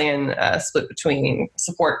 $1.5 trillion split between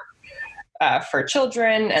support for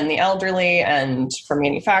children and the elderly and for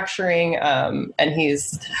manufacturing. And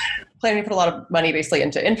he's planning to put a lot of money basically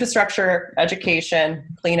into infrastructure, education,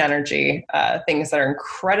 clean energy, things that are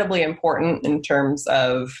incredibly important in terms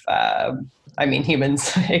of,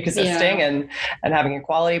 humans existing and having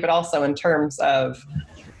equality, but also in terms of,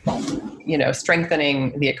 you know,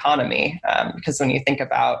 strengthening the economy. Because when you think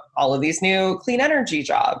about all of these new clean energy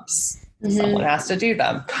jobs, someone has to do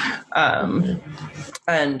them.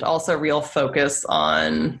 And also real focus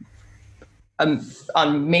on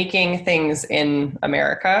making things in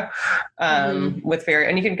America, and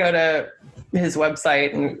you can go to his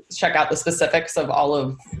website and check out the specifics of all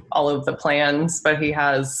of the plans, but he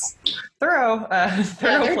has thorough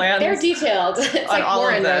plans. They're detailed. It's on like all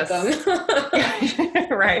Warren of wrote them.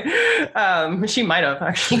 Right. She might have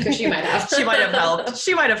actually. She might have. She might have helped.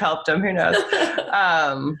 She might have helped him. Who knows?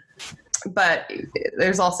 But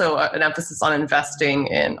there's also an emphasis on investing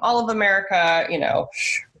in all of America, you know,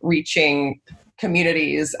 reaching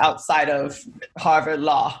communities outside of Harvard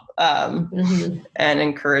Law, and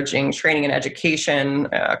encouraging training and education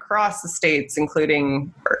across the states,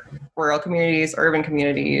 including rural communities, urban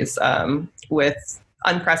communities, with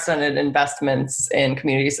unprecedented investments in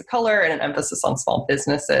communities of color and an emphasis on small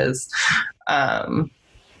businesses.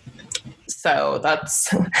 So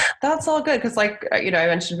that's all good, because, like, you know, I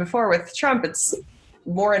mentioned before with Trump, it's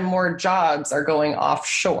more and more jobs are going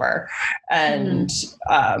offshore, and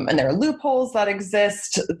there are loopholes that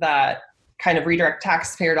exist that kind of redirect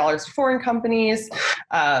taxpayer dollars to foreign companies,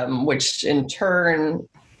 which in turn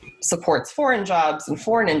supports foreign jobs and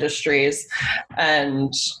foreign industries.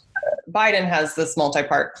 And Biden has this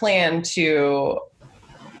multi-part plan to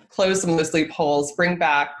close some of those loopholes, bring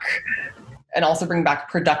back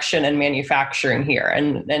production and manufacturing here,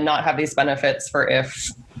 and not have these benefits for if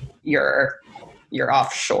you're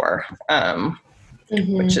offshore,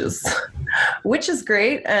 which is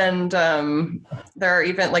great. And there are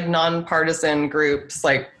even like nonpartisan groups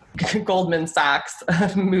like Goldman Sachs,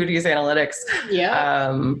 Moody's Analytics,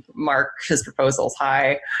 mark his proposals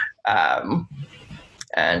high.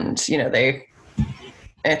 And, you know,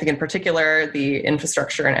 I think in particular, the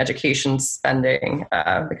infrastructure and education spending,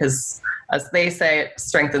 because as they say, it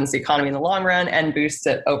strengthens the economy in the long run and boosts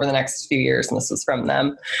it over the next few years. And this was from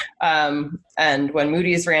them. And when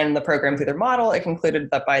Moody's ran the program through their model, it concluded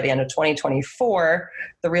that by the end of 2024,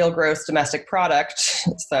 the real gross domestic product,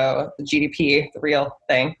 so the GDP, the real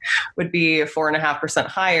thing, would be 4.5%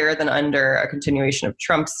 higher than under a continuation of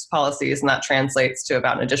Trump's policies. And that translates to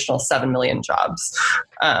about an additional 7 million jobs.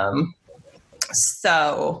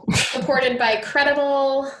 So supported by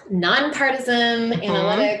credible, nonpartisan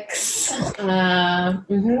analytics.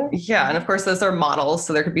 Yeah. And of course, those are models,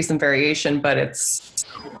 so there could be some variation, but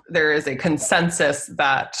there is a consensus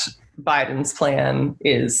that Biden's plan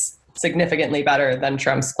is significantly better than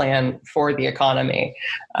Trump's plan for the economy,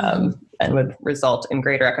 and would result in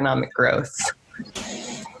greater economic growth.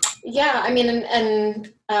 Yeah. I mean,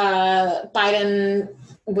 and Biden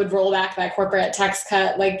would roll back that corporate tax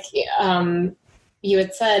cut, like you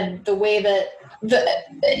had said, the way that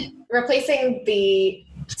replacing the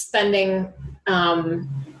spending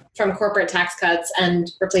from corporate tax cuts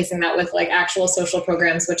and replacing that with like actual social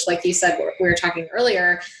programs, which, like you said, we were talking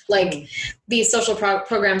earlier, like these social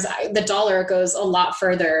programs, the dollar goes a lot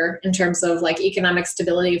further in terms of like economic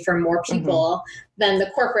stability for more people than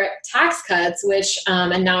the corporate tax cuts, which,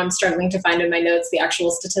 and now I'm struggling to find in my notes the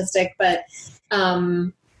actual statistic, but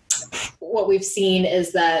what we've seen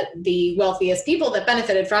is that the wealthiest people that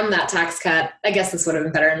benefited from that tax cut, I guess this would have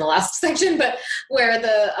been better in the last section, but where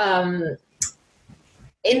the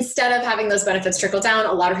instead of having those benefits trickle down,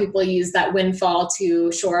 a lot of people use that windfall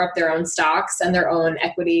to shore up their own stocks and their own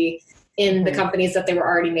equity in the companies that they were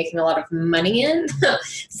already making a lot of money in.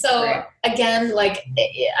 So right. Again, like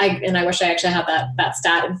I wish I actually had that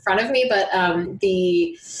stat in front of me, but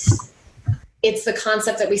it's the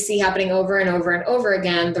concept that we see happening over and over and over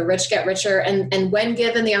again. The rich get richer, and when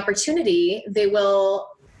given the opportunity, they will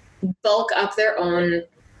bulk up their own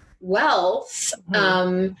wealth.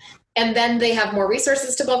 And then they have more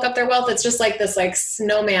resources to bulk up their wealth. It's just like this like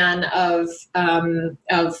snowman of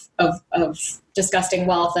disgusting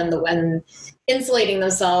wealth and insulating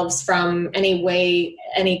themselves from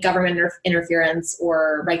any government interference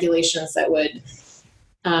or regulations that would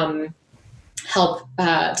help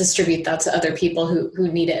distribute that to other people who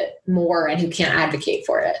need it more and who can't advocate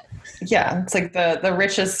for it. Yeah, it's like the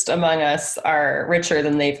richest among us are richer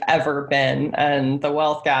than they've ever been, and the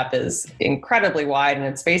wealth gap is incredibly wide. And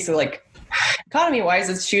it's basically like, economy-wise,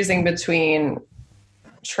 it's choosing between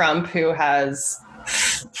Trump, who has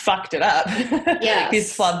fucked it up. Yes.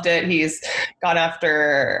 He's flubbed it. He's gone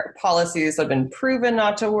after policies that have been proven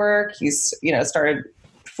not to work. He's started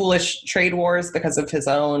foolish trade wars because of his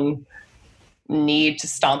own need to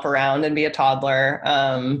stomp around and be a toddler.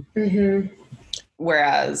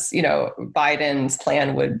 Whereas, Biden's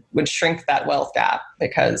plan would shrink that wealth gap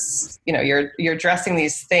because, you're addressing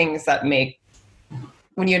these things that make,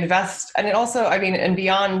 when you invest, and it also, and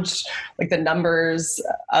beyond like the numbers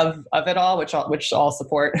of it all, which all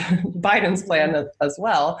support Biden's plan as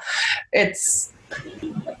well.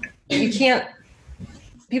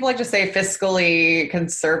 People like to say fiscally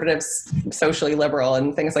conservative, socially liberal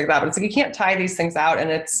and things like that, but it's like, you can't tie these things out,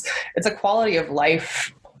 and it's a quality of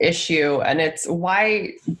life issue. And it's,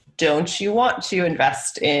 why don't you want to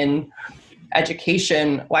invest in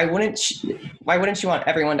education? Why wouldn't you want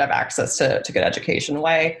everyone to have access to good education?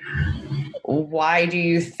 Why do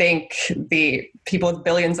you think the people with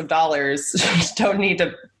billions of dollars don't need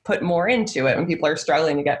to put more into it when people are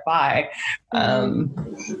struggling to get by?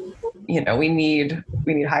 We need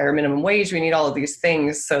higher minimum wage. We need all of these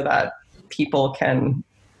things so that people can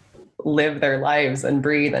live their lives and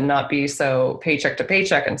breathe and not be so paycheck to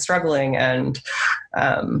paycheck and struggling. And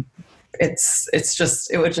it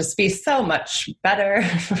would just be so much better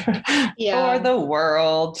for the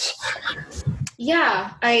world.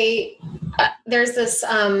 Yeah. There's this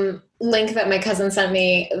link that my cousin sent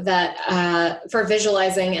me that for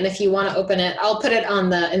visualizing, and if you want to open it, I'll put it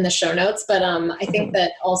in the show notes, but I think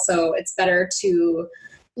that also it's better to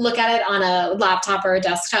look at it on a laptop or a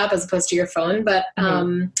desktop as opposed to your phone. But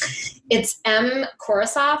it's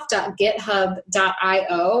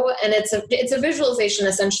mkorosoff.github.io, and it's a visualization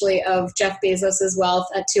essentially of Jeff Bezos's wealth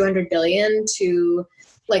at $200 billion to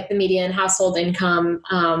like the median household income.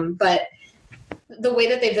 But the way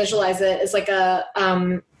that they visualize it is like a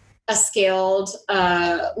scaled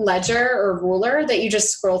ledger or ruler that you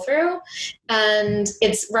just scroll through, and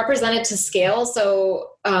it's represented to scale.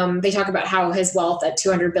 So they talk about how his wealth at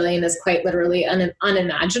 200 billion is quite literally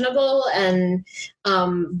unimaginable, and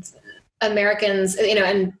Americans,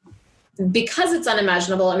 and because it's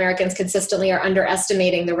unimaginable, Americans consistently are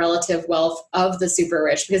underestimating the relative wealth of the super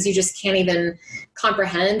rich, because you just can't even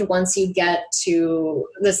comprehend once you get to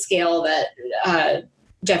the scale that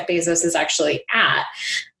Jeff Bezos is actually at.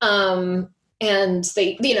 And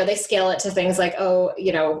they scale it to things like,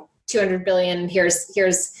 200 billion, here's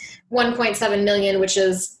 1.7 million, which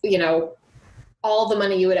is, all the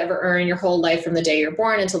money you would ever earn your whole life from the day you're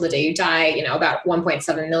born until the day you die, about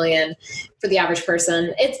 1.7 million for the average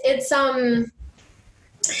person. It's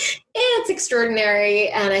extraordinary.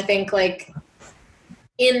 And I think like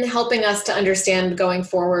in helping us to understand going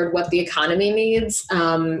forward what the economy needs,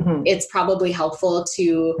 it's probably helpful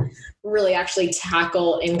to really actually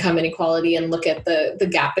tackle income inequality and look at the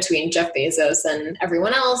gap between Jeff Bezos and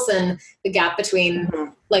everyone else, and the gap between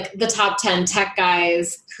like the top 10 tech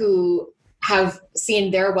guys who have seen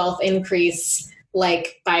their wealth increase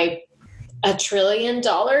like by $1 trillion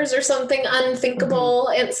or something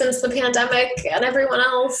unthinkable since the pandemic, and everyone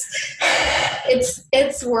else.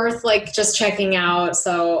 It's worth like just checking out.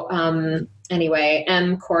 So anyway,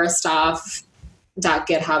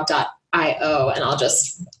 mkorosoff.github.io, and I'll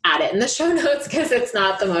just add it in the show notes because it's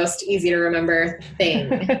not the most easy to remember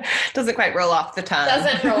thing. Doesn't quite roll off the tongue.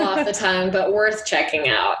 Doesn't roll off the tongue, but worth checking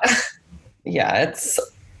out. Yeah,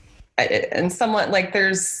 and somewhat like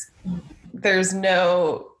there's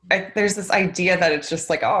no there's this idea that it's just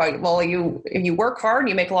like, oh, well, if you work hard,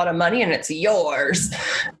 you make a lot of money and it's yours.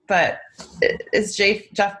 But is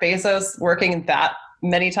Jeff Bezos working that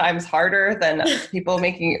many times harder than people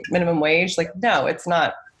making minimum wage? Like, no, it's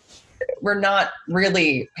not. We're not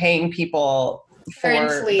really paying people for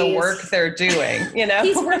the work they're doing, you know?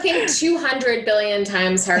 He's working 200 billion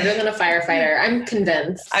times harder than a firefighter. I'm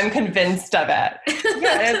convinced. I'm convinced of it.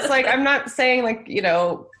 Yeah, it's like, I'm not saying like, you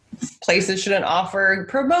know, places shouldn't offer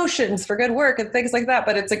promotions for good work and things like that,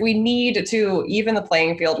 but it's like, we need to even the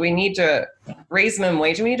playing field. We need to raise minimum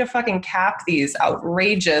wage. We need to fucking cap these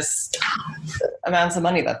outrageous amounts of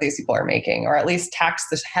money that these people are making, or at least tax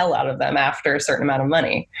the hell out of them after a certain amount of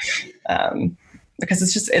money. Because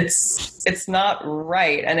it's just, it's not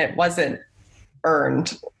right. And it wasn't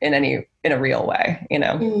earned in a real way, you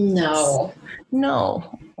know?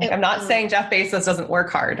 No. Like, I'm not saying Jeff Bezos doesn't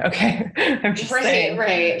work hard. Okay. I'm just saying.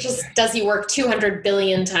 Right. Just, does he work 200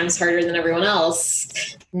 billion times harder than everyone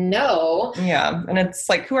else? No. Yeah. And it's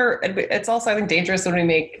like, it's also, I think, dangerous when we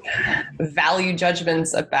make value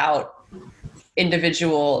judgments about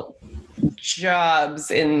individual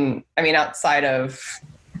jobs outside of,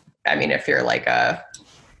 if you're like an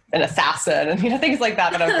assassin and, you know, things like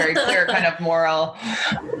that are very clear kind of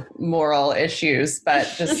moral issues, but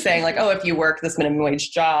just saying like, oh, if you work this minimum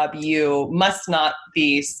wage job, you must not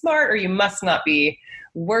be smart, or you must not be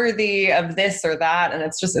worthy of this or that. And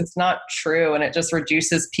it's not true. And it just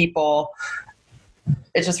reduces people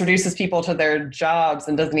to their jobs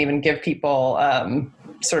and doesn't even give people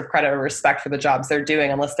sort of credit or respect for the jobs they're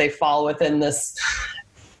doing, unless they fall within this,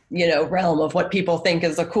 you know, realm of what people think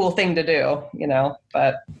is a cool thing to do, you know.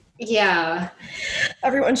 But yeah,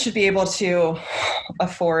 everyone should be able to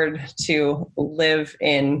afford to live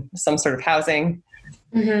in some sort of housing,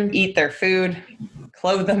 eat their food,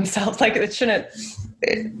 clothe themselves. Like, it shouldn't,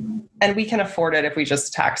 and we can afford it if we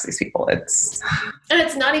just tax these people. And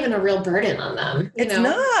it's not even a real burden on them. It's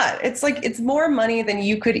not. It's like, it's more money than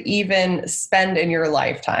you could even spend in your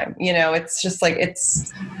lifetime. You know, it's just like,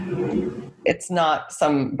 it's not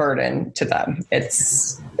some burden to them.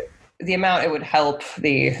 It's the amount it would help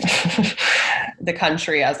the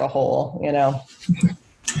country as a whole, you know.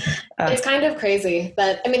 It's kind of crazy,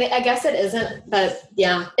 but I guess it isn't, but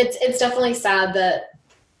yeah, it's definitely sad that,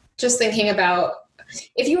 just thinking about,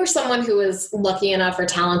 if you were someone who was lucky enough or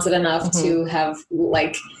talented enough to have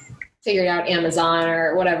like figured out Amazon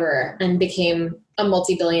or whatever and became a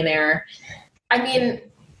multi-billionaire,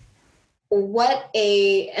 what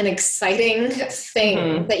an exciting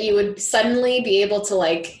thing that you would suddenly be able to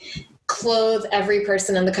like clothe every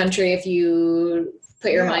person in the country if you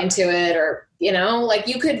put your mind to it, or, you know, like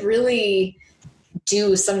you could really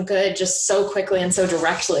do some good just so quickly and so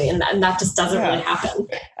directly. And that just doesn't really happen.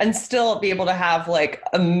 And still be able to have like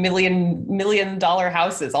 $1 million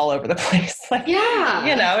houses all over the place. Like, yeah,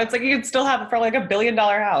 you know, it's like, you could still have probably like $1 billion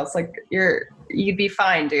house. Like you'd be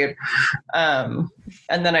fine, dude. And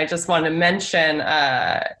then I just wanted to mention,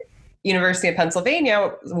 University of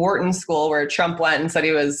Pennsylvania, Wharton School, where Trump went and said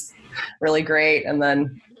he was really great. And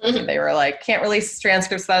then they were like, can't release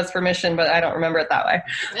transcripts without his permission, but I don't remember it that way.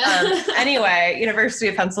 Anyway, University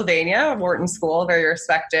of Pennsylvania, Wharton School, very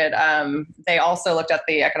respected. They also looked at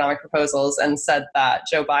the economic proposals and said that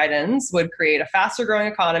Joe Biden's would create a faster growing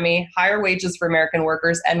economy, higher wages for American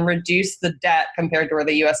workers, and reduce the debt compared to where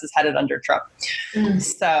the U.S. is headed under Trump.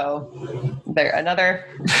 So there, another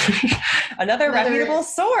reputable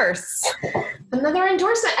source. Another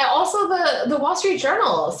endorsement. Also, the Wall Street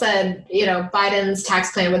Journal said, you know, Biden's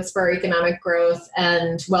tax plan would spur economic growth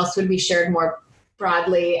and wealth would be shared more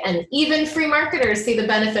broadly, and even free marketers see the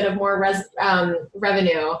benefit of more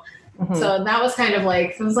revenue. So that was kind of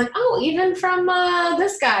like, it was like, oh, even from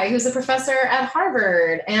this guy who's a professor at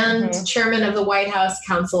Harvard and chairman of the White House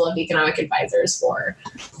Council of Economic Advisors for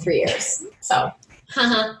 3 years. So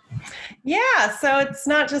yeah, so it's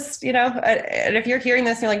not just, you know, and if you're hearing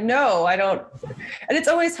this and you're like, no, I don't, and it's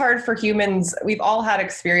always hard for humans. We've all had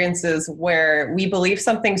experiences where we believe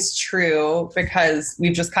something's true because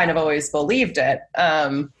we've just kind of always believed it.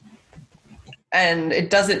 And it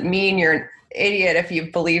doesn't mean you're an idiot if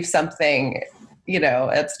you believe something, you know,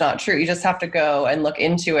 it's not true. You just have to go and look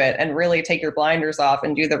into it and really take your blinders off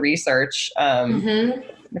and do the research.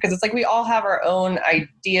 Because it's like, we all have our own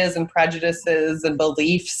ideas and prejudices and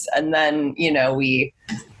beliefs. And then, you know, we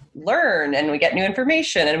learn and we get new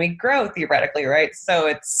information and we grow theoretically, right? So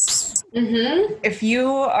it's, if you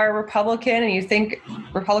are a Republican and you think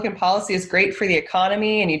Republican policy is great for the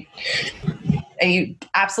economy and you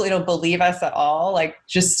absolutely don't believe us at all, like,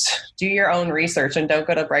 just do your own research and don't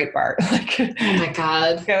go to Breitbart. Like, oh my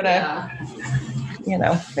God. Go to, you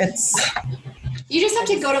know, You just have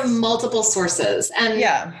to go to multiple sources and,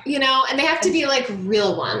 you know, and they have to be like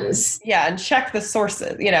real ones. Yeah. And check the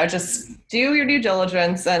sources, you know, just do your due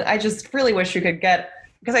diligence. And I just really wish you could get,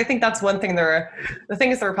 because I think that's one thing the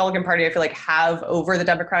things the Republican Party, I feel like, have over the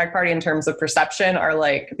Democratic Party in terms of perception are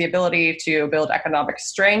like the ability to build economic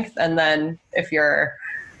strength. And then if you're,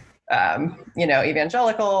 you know,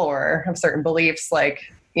 evangelical or have certain beliefs, like,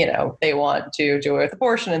 you know, they want to do it with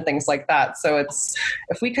abortion and things like that. So it's,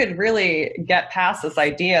 if we could really get past this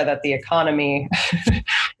idea that the economy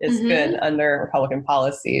is good under Republican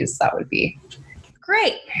policies, that would be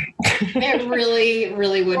great. It really,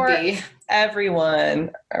 really would be.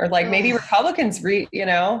 Everyone, or like maybe Republicans, you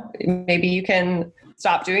know, maybe you can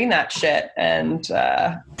stop doing that shit and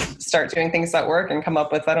start doing things that work and come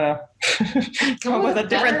up with, I don't know, come up with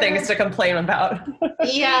different things to complain about.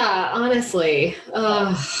 Yeah, honestly.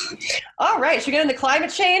 All right, should we get into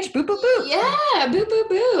climate change? Boo, boo, boo. Yeah, boo, boo,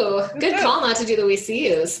 boo. Good call not to do the we see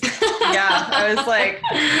yous. Yeah, I was like,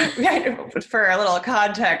 for a little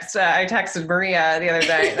context, I texted Maria the other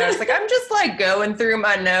day, and I was like, I'm just like going through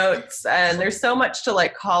my notes, and there's so much to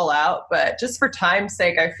like call out, but just for time's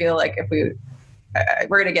sake, I feel like if we're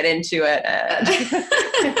going to get into it, and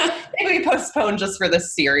maybe we postpone just for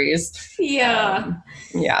this series. Yeah.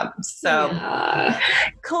 So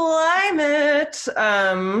climate.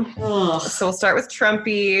 So we'll start with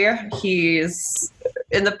Trumpy.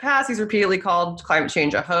 In the past, he's repeatedly called climate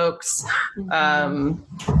change a hoax.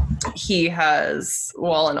 He has,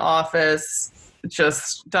 while in office,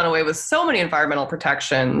 just done away with so many environmental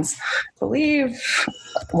protections. I believe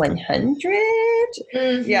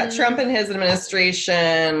 100. Yeah, Trump and his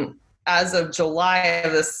administration, as of July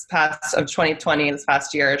of 2020, this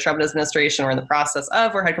past year, Trump and his administration were in the process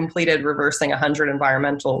of or had completed reversing 100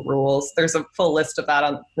 environmental rules. There's a full list of that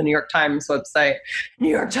on the New York Times website. New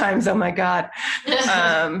York Times, oh my God.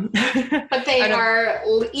 But they are,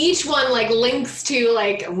 each one like links to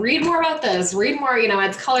like, read more about this, read more, you know,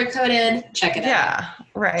 it's color coded, check it out. Yeah,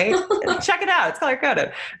 right. Check it out. It's color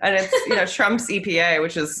coded. And it's, you know, Trump's EPA,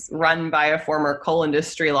 which is run by a former coal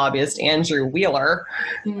industry lobbyist, Andrew Wheeler.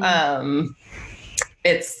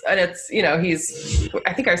 It's, you know,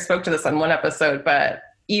 I think I spoke to this on one episode, but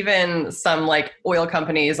even some like oil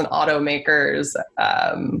companies and automakers,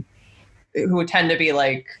 who tend to be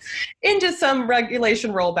like into some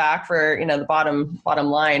regulation rollback for, you know, the bottom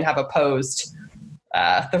line, have opposed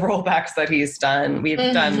the rollbacks that he's done. We've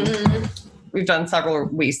done several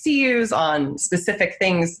we see yous on specific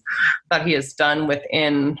things that he has done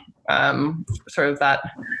within sort of that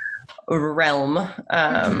realm.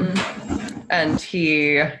 And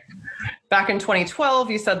he, back in 2012,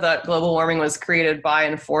 he said that global warming was created by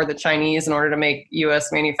and for the Chinese in order to make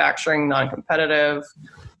U.S. manufacturing non-competitive.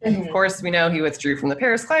 Of course, we know he withdrew from the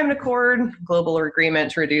Paris Climate Accord, global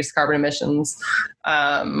agreement to reduce carbon emissions.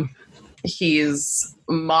 He's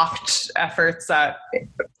mocked efforts at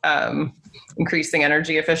increasing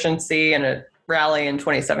energy efficiency in a rally in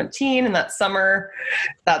 2017. And that summer,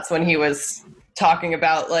 that's when he was talking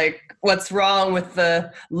about like what's wrong with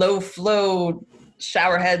the low flow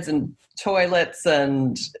shower heads and toilets,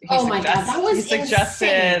 and he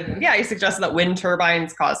suggested that wind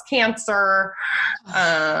turbines cause cancer.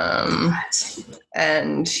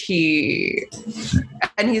 And he's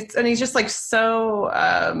just like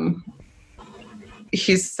so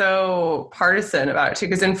he's so partisan about it too,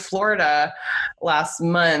 because in Florida last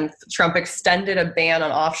month, Trump extended a ban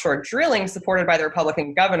on offshore drilling supported by the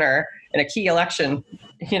Republican governor in a key election,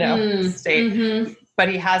 you know, state. But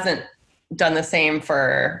he hasn't done the same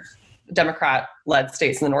for Democrat-led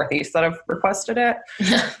states in the Northeast that have requested it.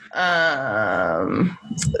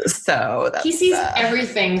 So he sees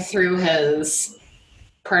everything through his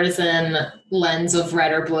partisan lens of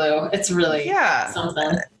red or blue. It's really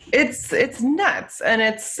something. It's nuts. And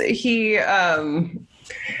it's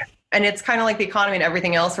kind of like the economy and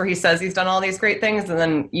everything else, where he says he's done all these great things, and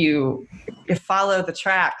then you follow the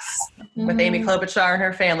tracks with Amy Klobuchar and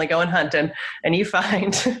her family going hunting, and you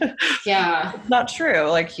find not true.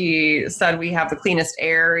 Like he said, we have the cleanest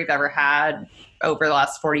air we've ever had over the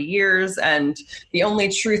last 40 years. And the only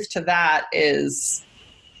truth to that is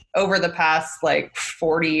over the past like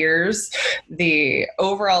 40 years, the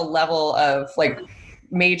overall level of like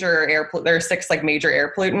there are 6 like major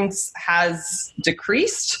air pollutants has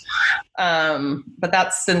decreased. But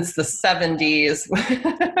that's since the 70s,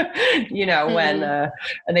 you know, when, and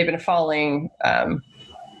they've been falling,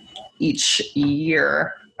 each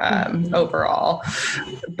year, overall.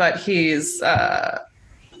 But he's,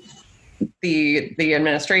 the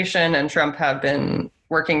administration and Trump have been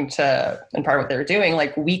working to, and part of what they're doing,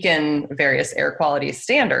 like weaken various air quality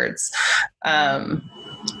standards.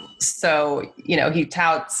 So,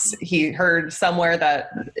 he heard somewhere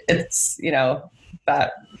that it's,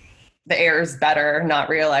 that the air is better, not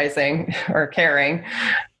realizing or caring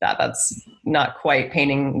that that's not quite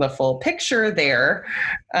painting the full picture there.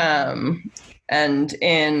 And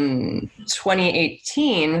in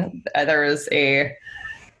 2018, there was a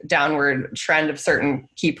downward trend of certain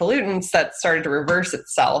key pollutants that started to reverse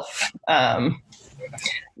itself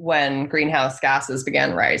when greenhouse gases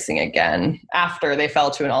began rising again after they fell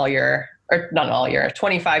to a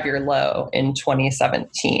 25-year low in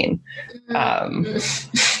 2017.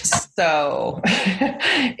 So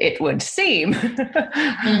it would seem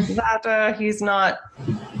that he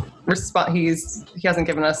hasn't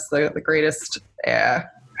given us the greatest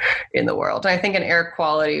air in the world. I think in air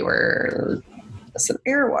quality, some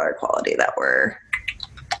air water quality that we're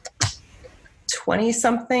 20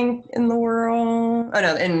 something in the world. Oh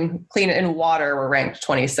no, in water, we're ranked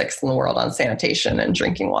 26th in the world on sanitation and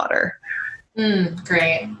drinking water.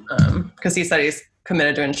 Great. Because he said he's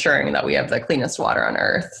committed to ensuring that we have the cleanest water on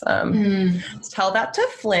earth. Tell that to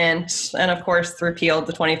Flint, and of course repealed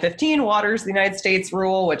the 2015 Waters of the United States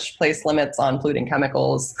rule, which placed limits on polluting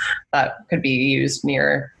chemicals that could be used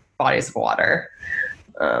near bodies of water,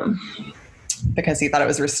 because he thought it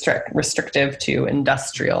was restrictive to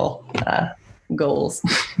industrial goals.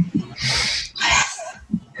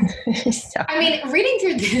 So. I mean, reading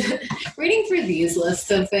through these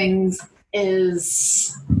lists of things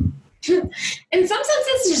is, in some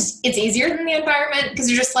senses, it's easier than the environment, because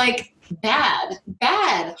you're just like, bad,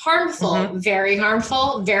 harmful, very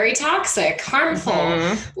harmful, very toxic, harmful.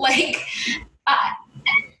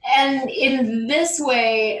 And in this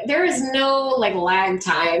way, there is no like lag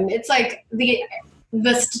time. It's like the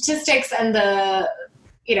statistics and the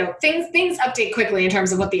things update quickly in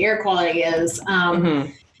terms of what the air quality is,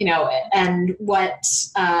 and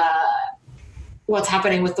what's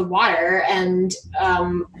happening with the water, and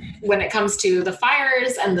when it comes to the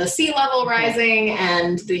fires and the sea level rising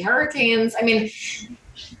and the hurricanes. I mean,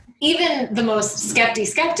 even the most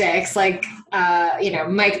skeptics like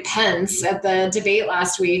Mike Pence at the debate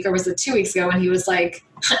last week, or was it 2 weeks ago, when he was like,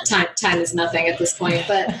 time is nothing at this point,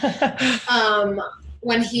 but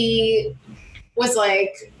when he was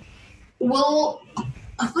like, what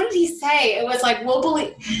did he say? It was like,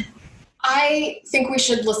 I think we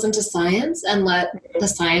should listen to science and let the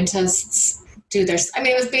scientists do their,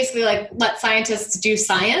 it was basically like, let scientists do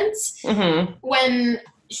science, when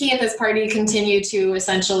he and his party continue to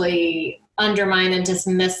essentially undermine and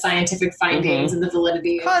dismiss scientific findings and the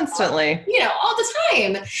validity constantly, all the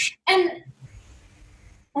time. And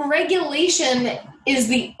regulation is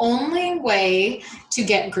the only way to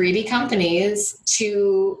get greedy companies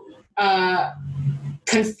to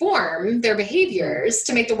conform their behaviors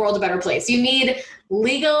to make the world a better place. You need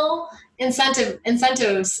legal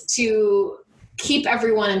incentives to keep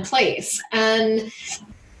everyone in place. And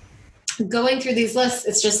going through these lists,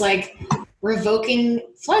 it's just like revoking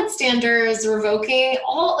flood standards, revoking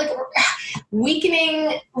all, like,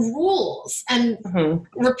 weakening rules, and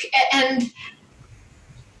and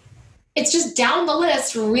it's just down the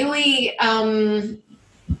list. Really, I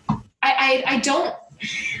don't.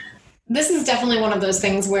 This is definitely one of those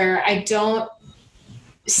things where I don't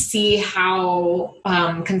see how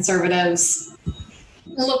conservatives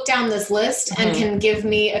look down this list and can give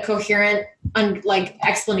me a coherent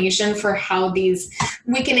explanation for how these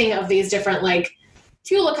weakening of these different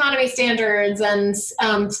fuel economy standards and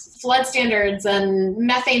flood standards and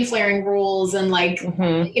methane flaring rules and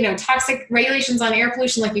toxic regulations on air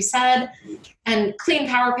pollution, like you said, and clean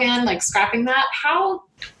power plan, scrapping that. How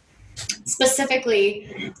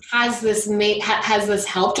specifically has this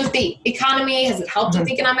helped with the economy? Has it helped with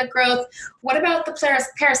economic growth? What about the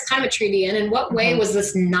Paris Climate Treaty? And in what way was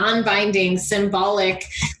this non-binding, symbolic,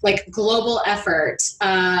 global effort?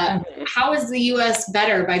 How is the U.S.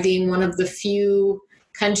 better by being one of the few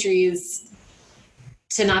countries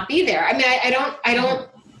to not be there? I mean,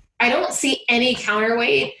 I don't see any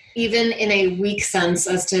counterweight, even in a weak sense,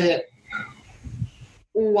 as to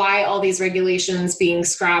why all these regulations being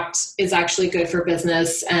scrapped is actually good for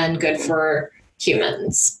business and good for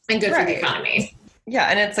humans and good for the economy. Yeah,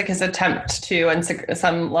 and it's his attempt to, and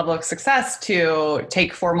some level of success, to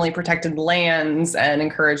take formerly protected lands and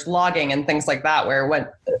encourage logging and things like that,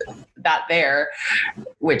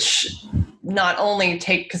 which not only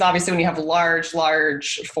because obviously when you have large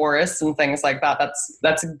forests and things like that,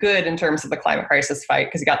 that's good in terms of the climate crisis fight,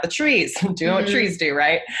 because you got the trees doing what trees do,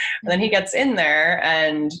 right? And then he gets in there,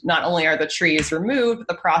 and not only are the trees removed, but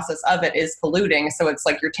the process of it is polluting. So it's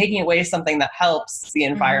you're taking away something that helps the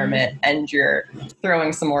environment and you're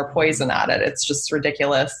throwing some more poison at it. It's just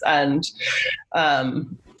ridiculous. And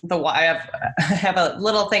I have a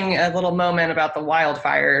little moment about the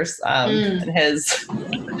wildfires, and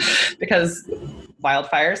because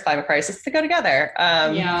wildfires, climate crisis, they go together.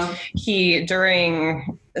 He,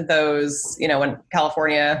 during those, when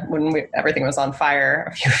California, everything was on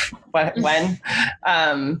fire,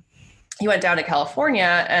 he went down to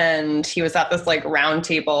California and he was at this like round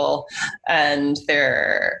table, and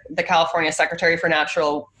the California Secretary for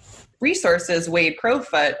Natural Resources, Wade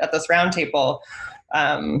Crowfoot, at this round table,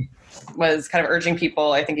 was kind of urging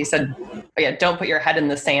people. I think he said, don't put your head in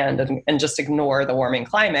the sand and just ignore the warming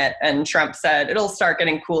climate. And Trump said, it'll start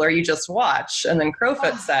getting cooler. You just watch. And then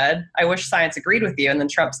Crowfoot said, I wish science agreed with you. And then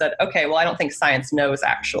Trump said, okay, well, I don't think science knows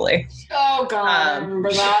actually. Oh God, I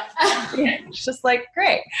remember that. It's just like,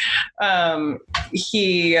 great.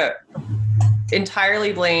 He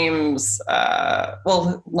entirely blames,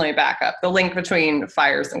 well, let me back up. The link between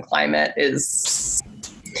fires and climate is,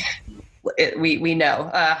 we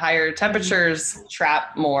know higher temperatures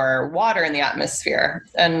trap more water in the atmosphere.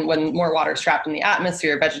 And when more water is trapped in the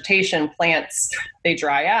atmosphere, vegetation, plants, they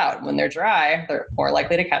dry out. When they're dry, they're more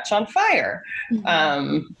likely to catch on fire.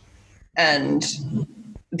 And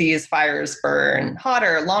these fires burn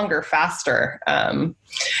hotter, longer, faster. And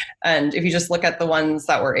if you just look at the ones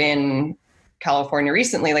that were in California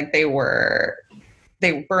recently, like they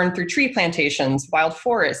burned through tree plantations, wild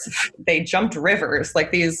forests, they jumped rivers.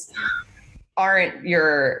 Like these aren't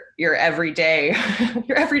your everyday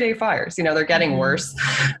fires. They're getting worse.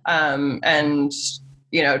 And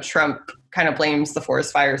Trump kind of blames the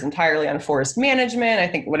forest fires entirely on forest management. I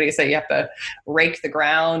think, what do you say? You have to rake the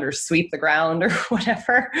ground or sweep the ground or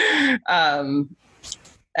whatever.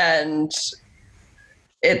 And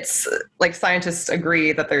it's like scientists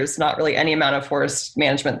agree that there's not really any amount of forest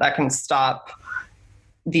management that can stop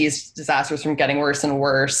these disasters from getting worse and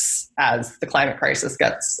worse as the climate crisis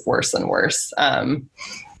gets worse and worse.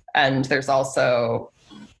 And there's also,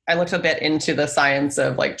 I looked a bit into the science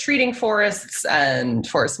of like treating forests and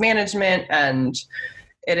forest management, and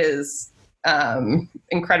it is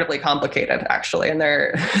incredibly complicated actually. And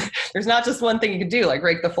there's not just one thing you can do, like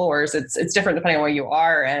rake the floors. It's different depending on where you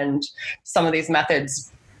are. And some of these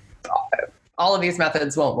methods, all of these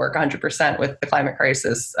methods won't work 100% with the climate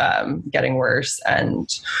crisis getting worse. And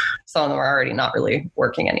some of them are already not really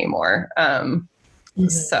working anymore.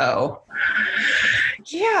 So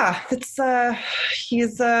yeah, it's,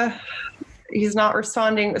 he's not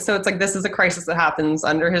responding. So it's like, this is a crisis that happens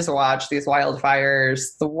under his watch, these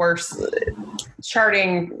wildfires, the worst,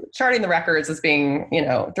 charting the records as being,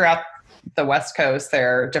 throughout the West Coast,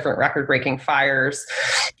 there are different record-breaking fires.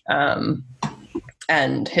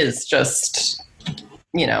 And his just,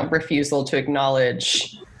 refusal to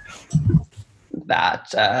acknowledge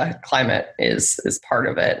that climate is part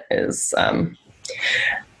of it is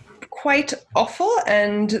quite awful.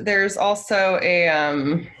 And there's also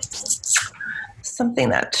a something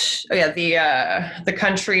that, the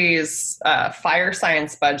country's fire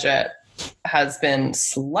science budget has been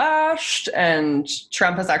slashed, and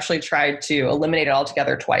Trump has actually tried to eliminate it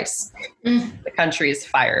altogether twice. The country's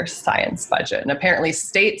fire science budget. And apparently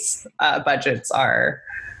states' budgets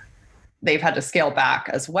they've had to scale back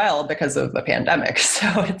as well because of the pandemic.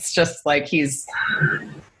 So it's just like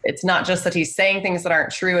it's not just that he's saying things that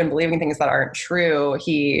aren't true and believing things that aren't true.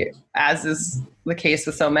 He, as is the case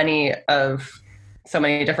with so many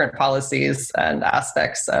different policies and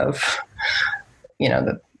aspects of,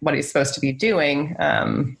 what he's supposed to be doing,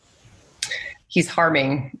 he's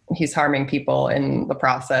harming people in the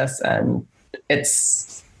process. And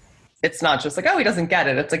it's not just like, oh, he doesn't get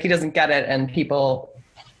it. It's like, he doesn't get it, and people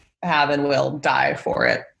have and will die for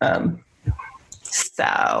it. And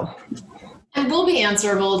we'll be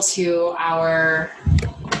answerable to our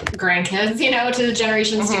grandkids, to the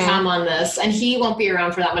generations to come on this. And he won't be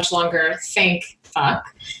around for that much longer, thank fuck.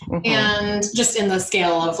 And just in the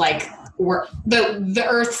scale of like, the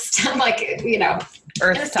Earth's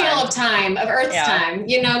Earth's scale of time,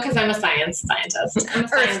 because I'm a scientist.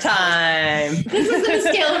 Earth time. This is in the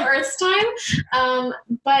scale of Earth's time.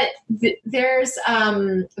 But there's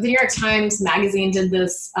the New York Times Magazine did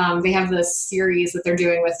this. They have this series that they're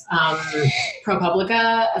doing with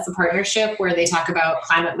ProPublica as a partnership, where they talk about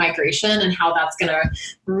climate migration and how that's going to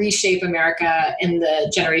reshape America in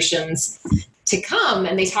the generations to come.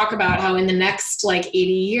 And they talk about how in the next 80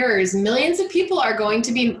 years, millions of people are going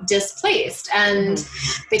to be displaced. And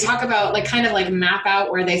they talk about map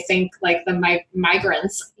out where they think the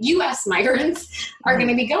migrants, US migrants, are going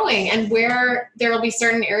to be going, and where there will be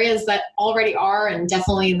certain areas that already are, and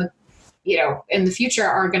definitely in the future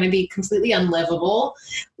are going to be completely unlivable.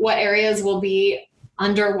 What areas will be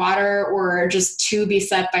underwater or just too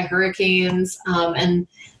beset by hurricanes. And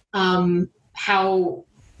how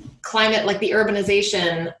climate, like the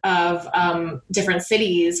urbanization of different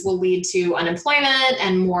cities, will lead to unemployment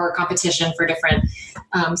and more competition for different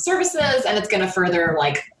services, and it's going to further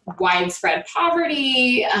like widespread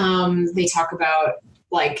poverty. They talk about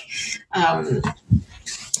like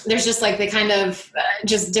there's just like the kind of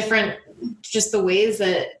just the ways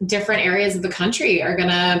that different areas of the country are going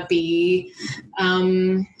to be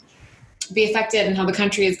affected, and how the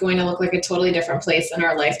country is going to look like a totally different place in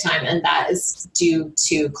our lifetime. And that is due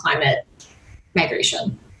to climate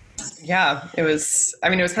migration. Yeah, it was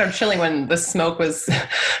kind of chilling when the smoke was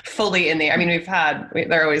fully in the, I mean,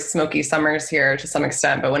 there are always smoky summers here to some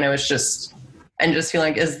extent, but when it was just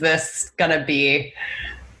feeling, is this going to be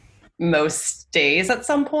most days at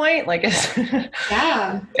some point? Like,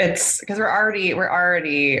 yeah, it's because we're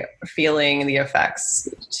already feeling the effects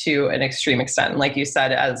to an extreme extent. And like you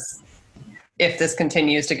said, if this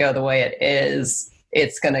continues to go the way it is,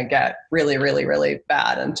 it's going to get really, really, really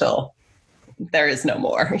bad until there is no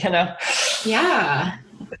more, Yeah.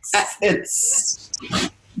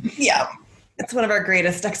 It's one of our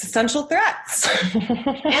greatest existential threats.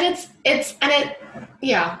 And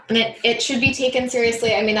it should be taken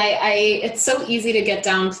seriously. I mean, it's so easy to get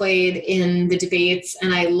downplayed in the debates.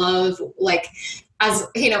 And I love, like, as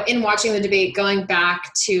in watching the debate, going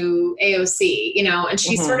back to AOC, and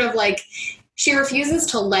she's sort of like, she refuses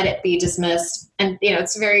to let it be dismissed. And,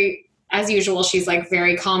 it's very, as usual, she's like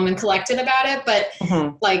very calm and collected about it. But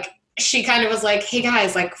like, she kind of was like, hey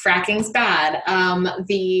guys, like fracking's bad.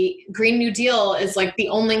 The Green New Deal is like the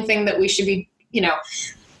only thing that we should be,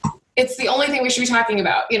 it's the only thing we should be talking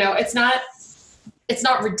about. It's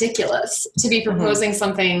not ridiculous to be proposing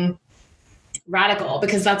something radical,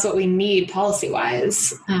 because that's what we need policy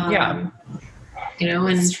wise. And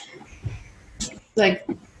like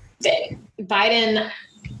Biden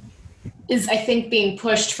is, I think, being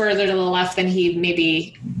pushed further to the left than he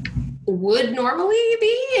maybe would normally be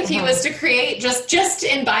if he was to create just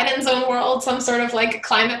in Biden's own world some sort of like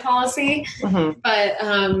climate policy. But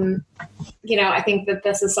I think that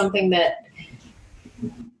this is something that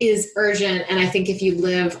is urgent, and I think if you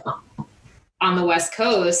live on the West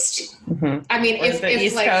Coast, I mean, or if the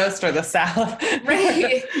East Coast or the South,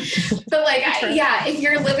 right? But like, if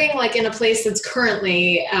you're living like in a place that's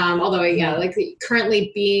currently,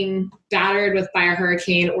 currently being battered by a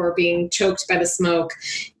hurricane or being choked by the smoke,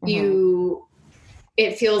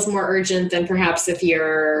 it feels more urgent than perhaps if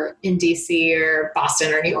you're in DC or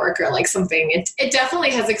Boston or New York or like something. It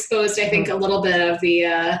definitely has exposed, I think, a little bit of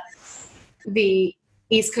the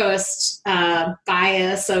East Coast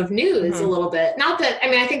bias of news a little bit. Not that, I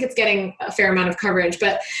mean, I think it's getting a fair amount of coverage,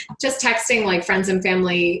 but just texting like friends and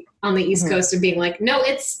family on the East Coast and being like, no,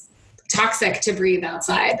 it's toxic to breathe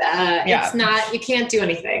outside. It's not, you can't do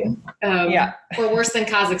anything. Or worse than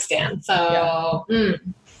Kazakhstan. So,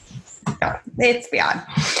 Yeah, it's bad.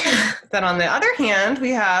 Then on the other hand, we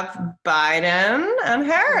have Biden and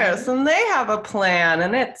Harris, and they have a plan,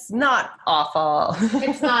 and it's not awful.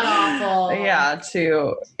 It's not awful.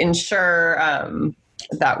 To ensure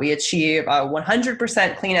that we achieve a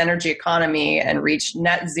 100% clean energy economy and reach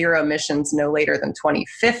net zero emissions no later than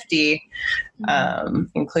 2050,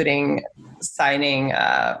 including signing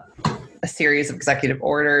a series of executive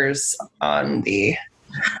orders on day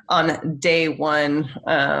one,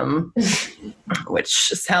 which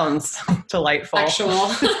sounds delightful.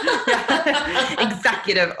 Actual.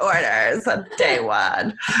 Executive orders on day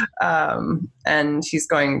one. And he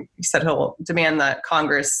said he'll demand that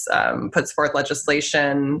Congress puts forth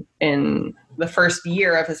legislation in the first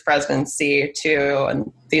year of his presidency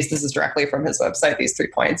and this is directly from his website, these 3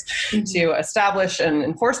 points, to establish an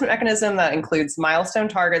enforcement mechanism that includes milestone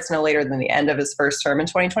targets no later than the end of his first term in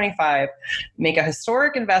 2025, make a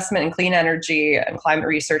historic investment in clean energy and climate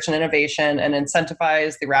research and innovation, and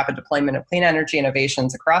incentivize the rapid deployment of clean energy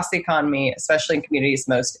innovations across the economy, especially in communities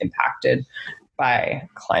most impacted by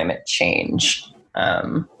climate change,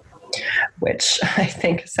 which I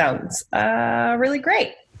think sounds really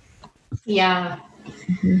great. Yeah.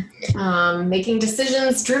 Making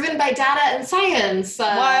decisions driven by data and science.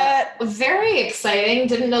 Very exciting.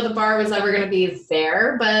 Didn't know the bar was ever going to be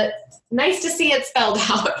there, but nice to see it spelled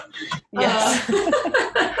out. Yes.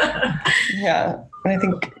 Yeah. I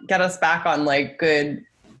think get us back on like good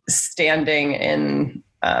standing in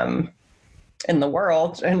the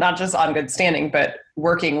world, and not just on good standing, but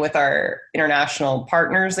working with our international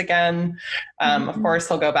partners again. Of course,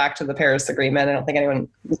 he'll go back to the Paris Agreement. I don't think anyone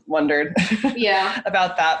wondered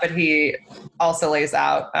about that, but he also lays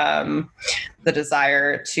out the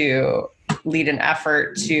desire to lead an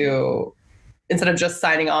effort to instead of just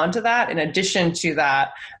signing on to that, in addition to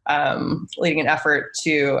that, leading an effort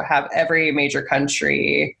to have every major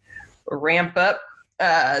country ramp up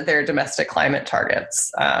their domestic climate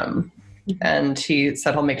targets. And he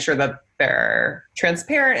said he'll make sure that they're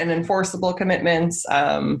transparent and enforceable commitments.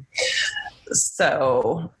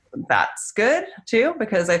 So that's good too,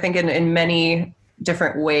 because I think in many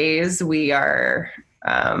different ways we are,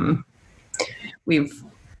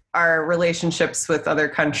 our relationships with other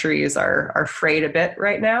countries are frayed a bit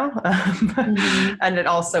right now. And it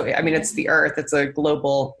also, I mean, it's the earth, it's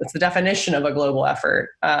the definition of a global effort.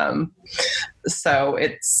 So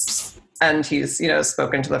and he's,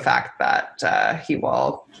 spoken to the fact that he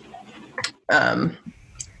will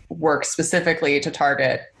work specifically to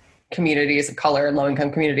target communities of color and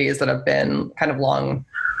low-income communities that have been kind of long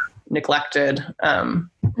neglected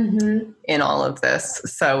in all of this.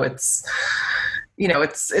 So it's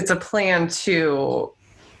a plan to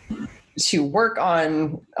work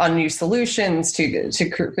on new solutions, to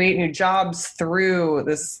create new jobs through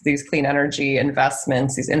these clean energy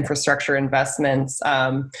investments, these infrastructure investments.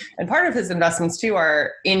 And part of his investments too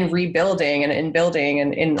are in rebuilding and in building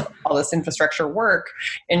and in all this infrastructure work,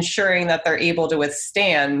 ensuring that they're able to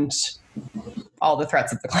withstand all the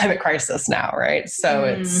threats of the climate crisis now, right? So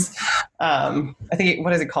it's, I think,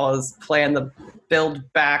 what does he call his plan? The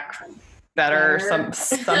Build Back Better,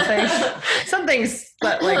 something's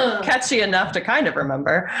like catchy enough to kind of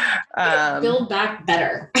remember. Build Back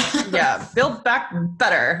Better. Yeah, Build Back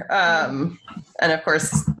Better. And of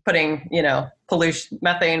course, putting,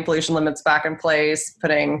 methane pollution limits back in place,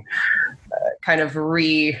 putting kind of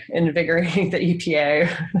reinvigorating the EPA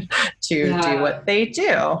to do what they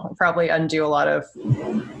do, probably undo a lot of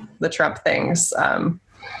the Trump things.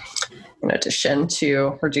 In addition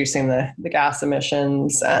to reducing the gas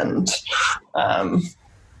emissions and,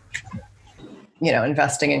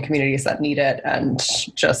 investing in communities that need it, and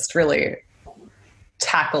just really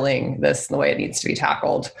tackling this the way it needs to be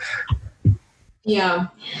tackled. Yeah.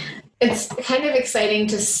 It's kind of exciting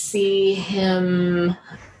to see him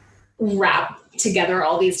wrap together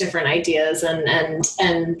all these different ideas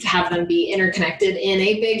and have them be interconnected in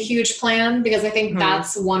a big, huge plan, because I think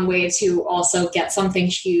that's one way to also get something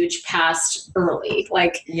huge passed early.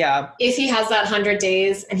 Like, if he has that 100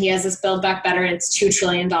 days and he has this Build Back Better and it's $2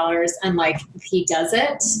 trillion and he does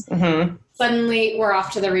it, suddenly we're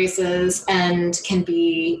off to the races and can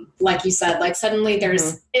be, like you said, suddenly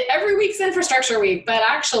there's every week's infrastructure week, but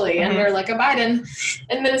actually, and we're like a Biden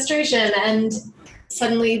administration, and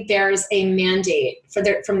suddenly there's a mandate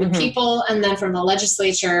from the people and then from the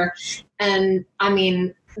legislature. And I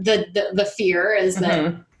mean, the fear is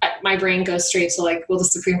that my brain goes straight to will the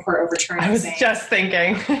Supreme Court overturn it? I was just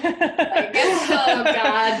thinking. Oh,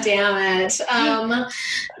 God damn it.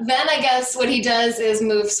 Then I guess what he does is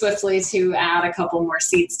move swiftly to add a couple more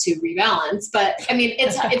seats to rebalance. But I mean,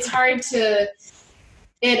 it's hard to,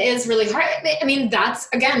 it is really hard. I mean, that's,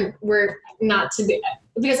 again, we're not to be,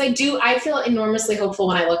 because I feel enormously hopeful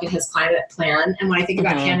when I look at his climate plan, and when I think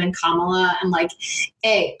about him and Kamala and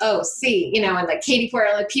AOC, and Katie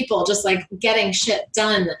Porter, people just getting shit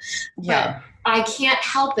done. Yeah. But I can't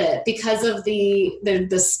help it because of the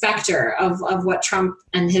specter of what Trump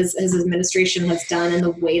and his administration has done and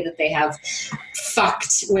the way that they have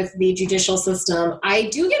fucked with the judicial system. I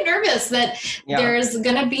do get nervous that there's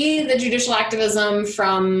going to be the judicial activism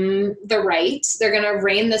from the right. They're going to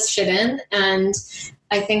rein this shit in. And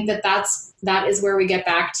I think that is where we get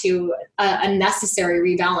back to a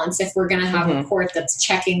necessary rebalance if we're going to have a court that's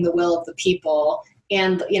checking the will of the people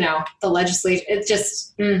and, the legislature. It's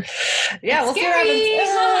just, we'll see what happens.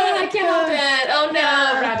 I can't help it. Oh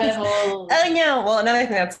no, rabbit hole. Oh no. Well, another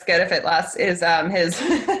thing that's good if it lasts is his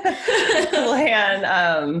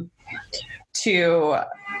plan to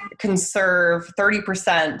conserve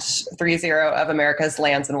 30% of America's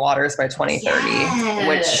lands and waters by 2030,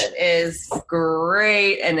 which is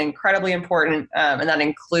great and incredibly important. And that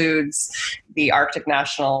includes the Arctic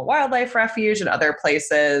National Wildlife Refuge and other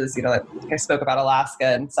places. I spoke about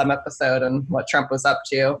Alaska in some episode and what Trump was up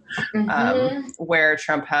to, where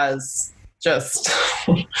Trump has just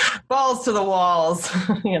balls to the walls,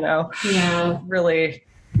 really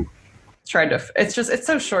tried to, it's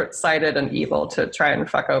so short-sighted and evil to try and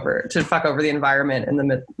fuck over the environment in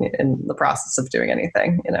the process of doing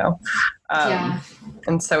anything,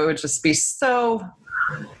 and so it would just be so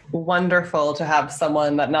wonderful to have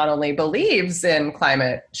someone that not only believes in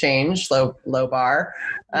climate change, low bar,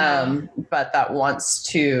 but that wants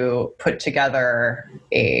to put together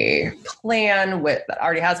a plan that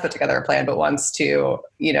already has put together a plan, but wants to,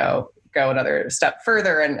 go another step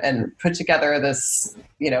further and put together this,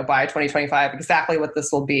 by 2025, exactly what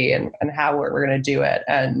this will be and how we're going to do it.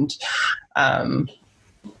 And,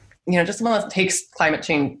 just someone that takes climate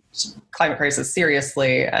crisis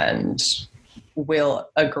seriously and will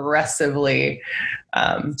aggressively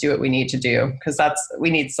do what we need to do, because we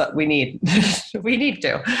need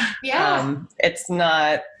to. Yeah. It's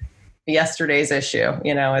not yesterday's issue.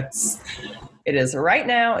 It is right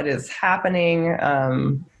now. It is happening,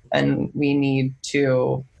 and we need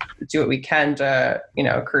to do what we can to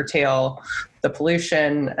curtail the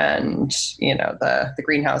pollution and the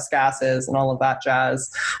greenhouse gases and all of that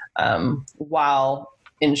jazz, while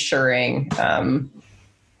ensuring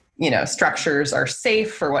structures are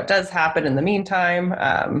safe for what does happen in the meantime,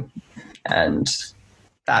 and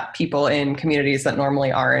that people in communities that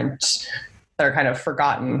normally aren't, that are kind of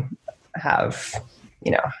forgotten, have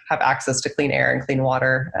access to clean air and clean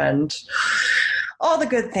water and all the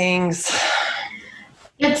good things.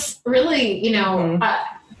 It's really, and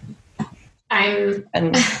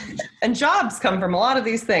jobs come from a lot of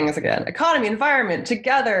these things. Again, economy, environment,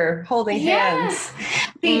 together, holding hands.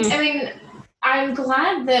 I mean, I'm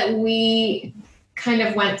glad that we kind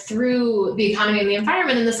of went through the economy and the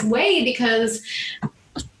environment in this way, because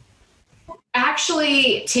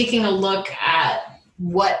actually taking a look at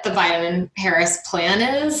what the Biden-Harris plan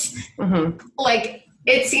is, like,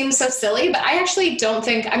 it seems so silly, but I actually don't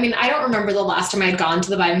think, I don't remember the last time I had gone to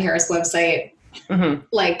the Biden-Harris website,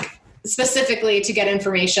 like, specifically to get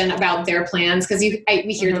information about their plans, because we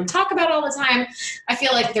hear them talk about it all the time. I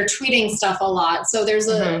feel like they're tweeting stuff a lot, so there's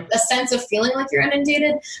a sense of feeling like you're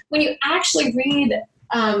inundated. When you actually read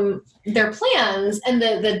their plans and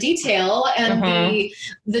the detail and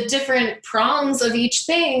the different prongs of each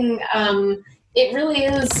thing, it really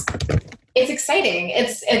is. It's exciting. It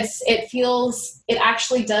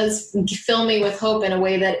actually does fill me with hope in a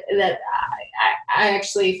way that I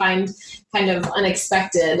actually find kind of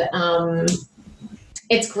unexpected.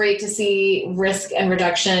 It's great to see risk and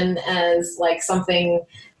reduction as like something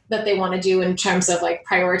that they want to do in terms of like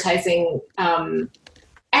prioritizing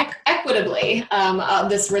equitably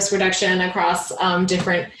this risk reduction across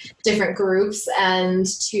different groups, and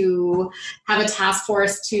to have a task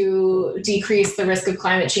force to decrease the risk of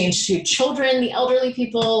climate change to children, the elderly,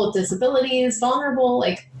 people with disabilities, vulnerable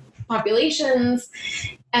like populations,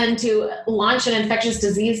 and to launch an infectious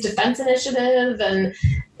disease defense initiative. And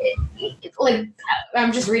like,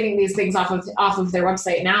 I'm just reading these things off of their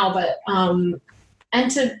website now, but and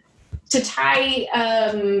to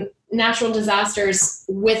tie natural disasters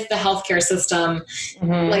with the healthcare system.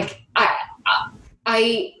 Like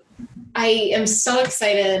I am so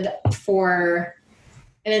excited for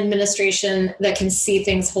an administration that can see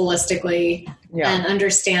things holistically and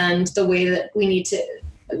understand the way that we need to,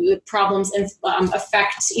 the problems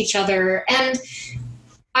affect each other. And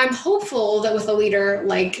I'm hopeful that with a leader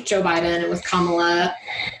like Joe Biden and with Kamala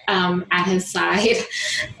at his side,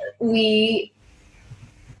 we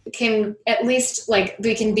can at least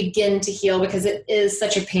we can begin to heal, because it is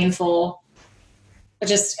such a painful,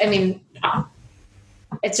 it's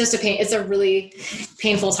a really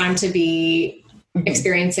painful time to be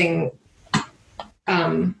experiencing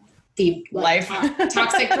the life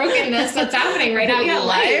toxic brokenness that's happening right now.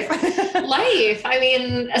 Life.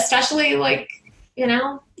 Especially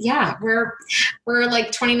we're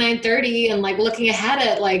like 29, 30 and like looking ahead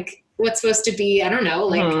at like what's supposed to be, I don't know,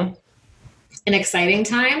 like an exciting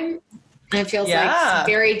time. And it feels like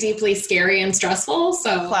very deeply scary and stressful.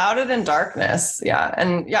 So clouded in darkness. Yeah.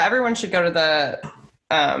 And everyone should go to the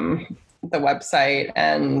website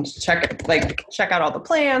and check out all the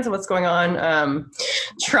plans and what's going on.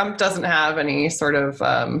 Trump doesn't have any sort of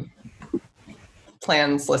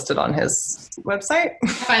plans listed on his website. I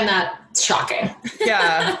find that shocking.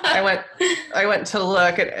 Yeah. I went to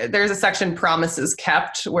look at, there's a section promises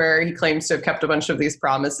kept, where he claims to have kept a bunch of these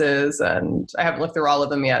promises, and I haven't looked through all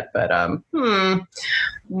of them yet, but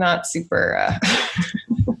not super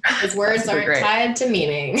his words aren't great. Tied to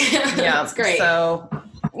meaning. Yeah. It's great. So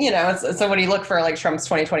so when you look for like Trump's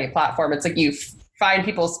 2020 platform, it's like you find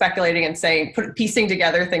people speculating and saying, piecing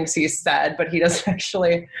together things he said, but he doesn't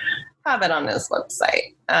actually have it on his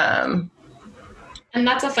website. And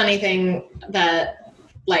that's a funny thing that,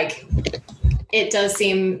 like, it does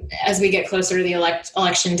seem as we get closer to the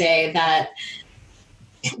election day that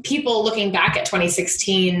people looking back at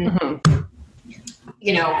 2016,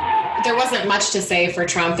 there wasn't much to say for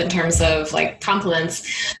Trump in terms of like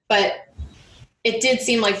compliments, but it did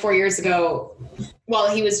seem like 4 years ago, while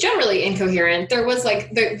he was generally incoherent, there was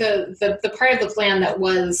like the part of the plan that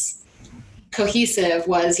was cohesive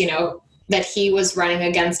was, that he was running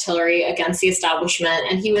against Hillary, against the establishment.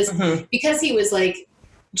 And he was, because he was like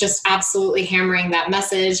just absolutely hammering that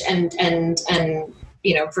message and,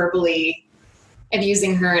 you know, verbally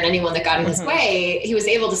abusing her and anyone that got in his way, he was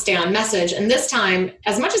able to stay on message. And this time,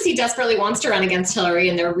 as much as he desperately wants to run against Hillary,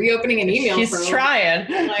 and they're reopening an email, he's trying.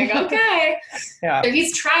 Like, okay, yeah. So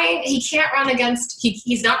he's trying. He can't run against.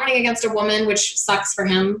 He's not running against a woman, which sucks for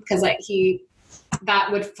him because like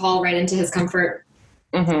that would fall right into his comfort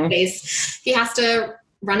space. He has to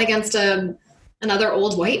run against another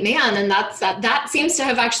old white man, and that seems to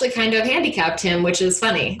have actually kind of handicapped him, which is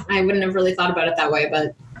funny. I wouldn't have really thought about it that way,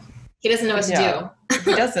 but he doesn't know what to do.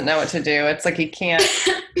 He doesn't know what to do. It's like he can't.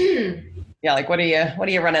 Yeah, like what are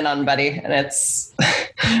you running on, buddy? And it's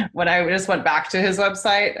when I just went back to his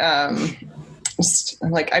website. I'm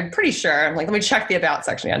like, I'm pretty sure. I'm like, let me check the about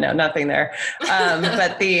section. Yeah, no, nothing there.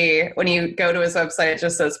 But when you go to his website, it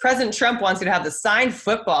just says President Trump wants you to have the signed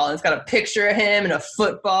football, and it's got a picture of him and a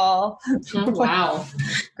football. Oh, wow,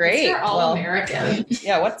 great! They're all American.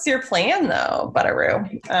 Yeah, what's your plan though,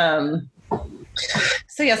 Butteroo?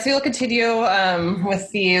 So yes, we will continue with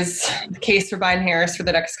the case for Biden-Harris for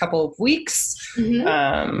the next couple of weeks,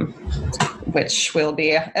 which it'll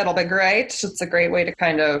be great. It's a great way to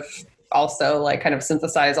kind of also like kind of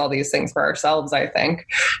synthesize all these things for ourselves, I think,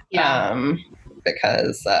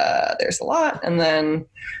 because there's a lot. And then,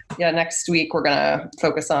 next week we're going to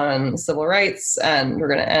focus on civil rights, and we're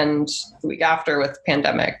going to end the week after with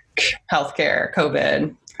pandemic, healthcare,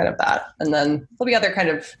 COVID, kind of that. And then there'll be other kind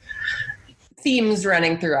of themes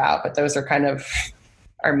running throughout, but those are kind of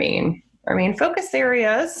our main focus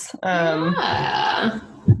areas.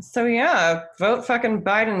 So vote fucking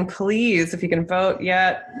Biden, please. If you can vote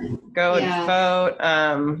yet, go and vote.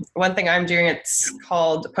 One thing I'm doing, it's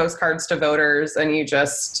called Postcards to Voters, and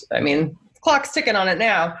clock's ticking on it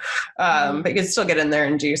now, but you can still get in there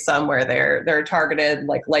and do some where they're targeted,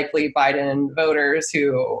 like likely Biden voters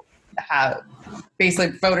who have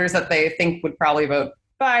basically voters that they think would probably vote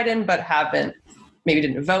Biden, but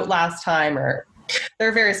didn't vote last time, or there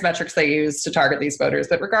are various metrics they use to target these voters.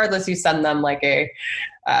 But regardless, you send them like a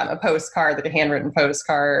postcard, like a handwritten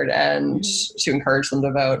postcard, and to encourage them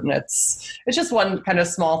to vote. And it's just one kind of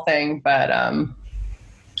small thing, but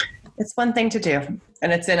it's one thing to do,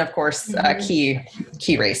 and it's in, of course, key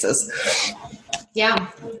races. Yeah.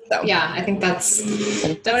 So, I think that's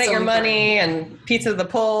donate your money and pizza to the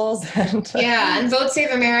polls. And Vote Save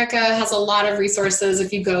America has a lot of resources.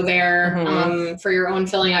 If you go there for your own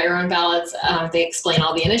filling out your own ballots, they explain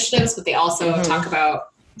all the initiatives, but they also talk about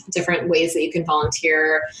different ways that you can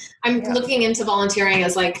volunteer. I'm looking into volunteering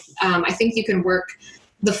as like, I think you can work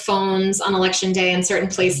the phones on election day in certain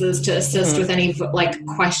places to assist with any like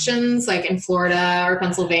questions, like in Florida or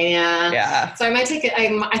Pennsylvania. Yeah. So I might take it.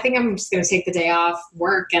 I think I'm just going to take the day off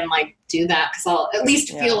work and like do that, because I'll at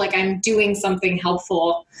least feel like I'm doing something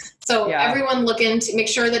helpful. So everyone make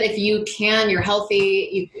sure that if you can, you're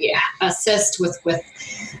healthy, you assist with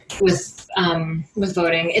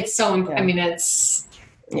voting. It's so important. I mean, this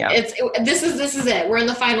is it. We're in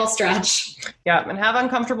the final stretch. Yeah, and have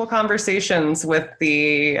uncomfortable conversations with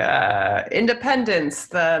the independents,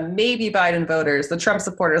 the maybe Biden voters, the Trump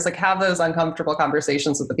supporters. Like, have those uncomfortable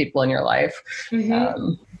conversations with the people in your life,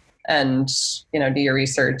 and do your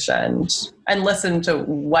research and listen to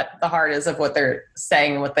what the heart is of what they're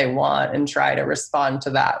saying and what they want, and try to respond to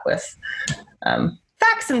that with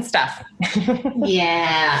facts and stuff.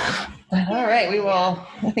 All right, we will.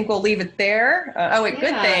 I think we'll leave it there.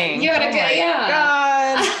 Good thing. You had a good,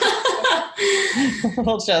 God.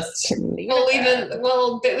 We'll leave it.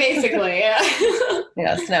 Well, basically,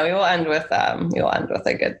 Yes. No, we will end with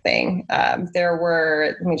a good thing.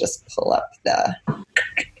 Let me just pull up the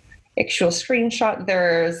actual screenshot.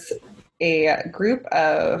 There's a group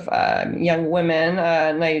of young women,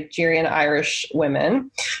 Nigerian Irish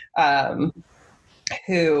women,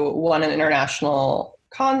 who won an international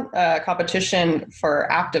competition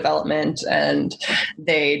for app development, and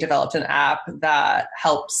they developed an app that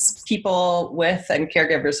helps people with and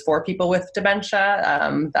caregivers for people with dementia,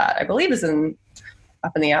 that I believe is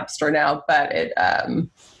up in the App Store now, but it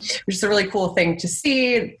which is a really cool thing to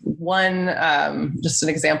see. One, just an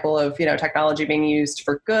example of technology being used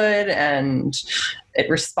for good and it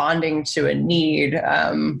responding to a need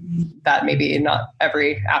that maybe not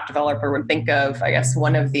every app developer would think of. I guess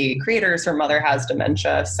one of the creators, her mother has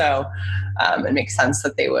dementia, so it makes sense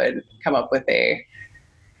that they would come up with an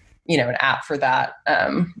app for that.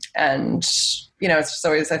 And it's just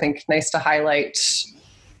always, I think, nice to highlight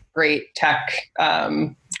great tech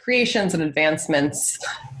creations and advancements,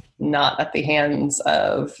 not at the hands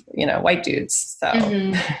of white dudes.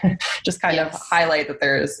 So just kind of highlight that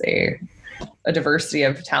there's a diversity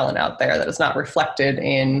of talent out there that is not reflected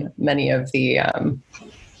in many of the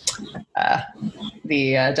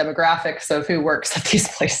demographics of who works at these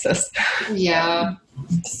places. Yeah.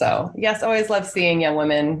 So yes, always love seeing young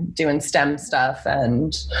women doing STEM stuff,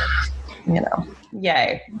 and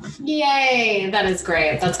yay. Yay. That is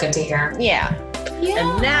great. That's good to hear. Yeah.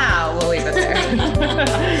 And now we'll leave it there.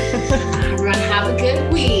 Everyone have a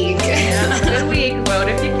good week. Have a good week. Vote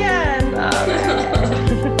if you can. All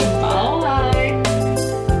right.